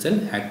cancer cell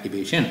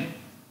activation.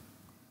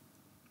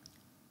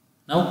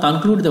 Now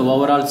conclude the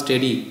overall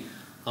study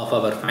of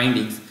our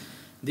findings.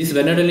 This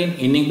Venodalin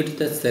inhibits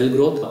the cell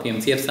growth of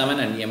MCF7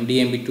 and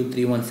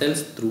MDMB231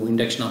 cells through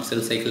induction of cell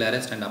cycle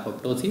arrest and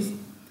apoptosis.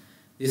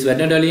 This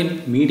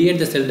Venodalin mediates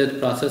the cell death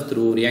process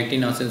through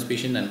reactin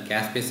oscillation and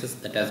caspases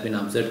that has been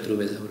observed through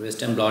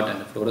Western blot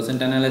and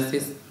fluorescent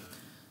analysis.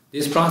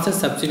 This process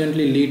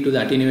subsequently leads to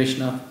the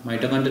attenuation of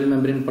mitochondrial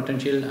membrane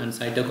potential and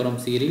cytochrome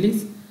C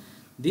release.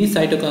 These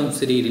cytochrome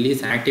C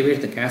release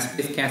activates the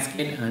caspase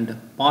cascade and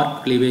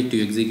PARP cleavage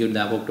to execute the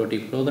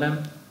apoptotic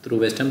program.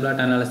 Through Western blot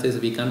analysis,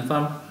 we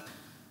confirm,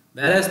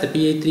 whereas the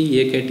PI3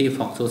 AKT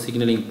FOXO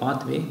signaling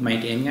pathway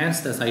might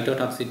enhance the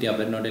cytotoxicity of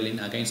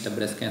Venodalin against the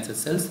breast cancer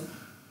cells.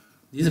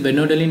 This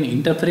Venodalin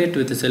interferes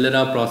with the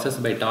cellular process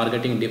by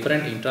targeting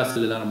different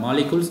intracellular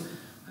molecules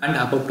and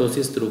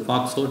apoptosis through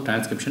FOXO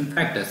transcription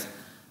factors,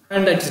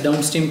 and its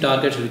downstream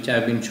targets which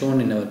have been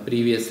shown in our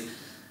previous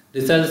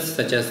results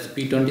such as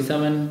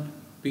P27,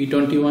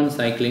 P21,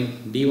 cyclin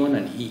D1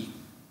 and E.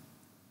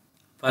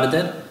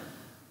 Further,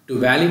 to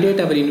validate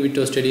our in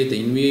vitro study, the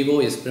in vivo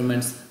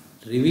experiments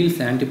reveals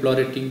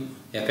antiproliferative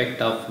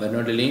effect of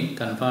Venodalin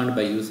confirmed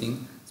by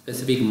using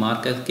specific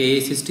marker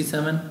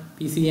Ka67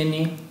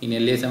 PCNA in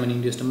LA7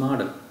 induced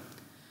model.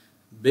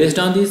 Based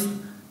on this,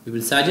 we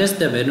will suggest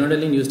the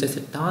Venodalin used as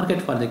a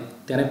target for the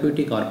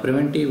therapeutic or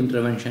preventive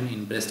intervention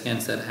in breast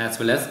cancer as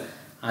well as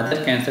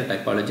other cancer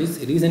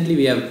typologies. Recently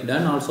we have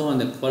done also on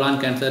the colon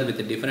cancer with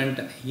a different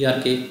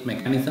ERK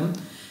mechanism,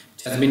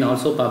 which has been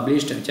also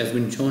published, which has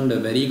been shown a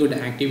very good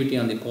activity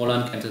on the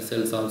colon cancer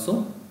cells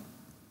also.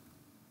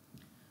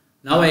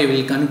 Now I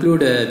will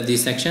conclude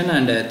this section,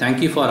 and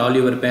thank you for all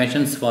your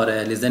patience for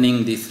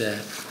listening these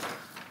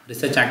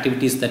research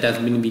activities that has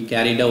been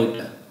carried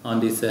out on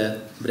these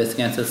breast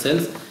cancer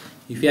cells.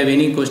 If you have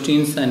any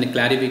questions and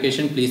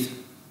clarification, please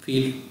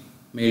feel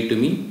mail to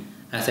me,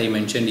 as I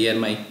mentioned here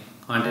my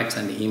contacts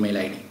and email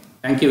ID.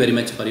 Thank you very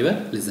much for your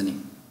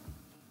listening.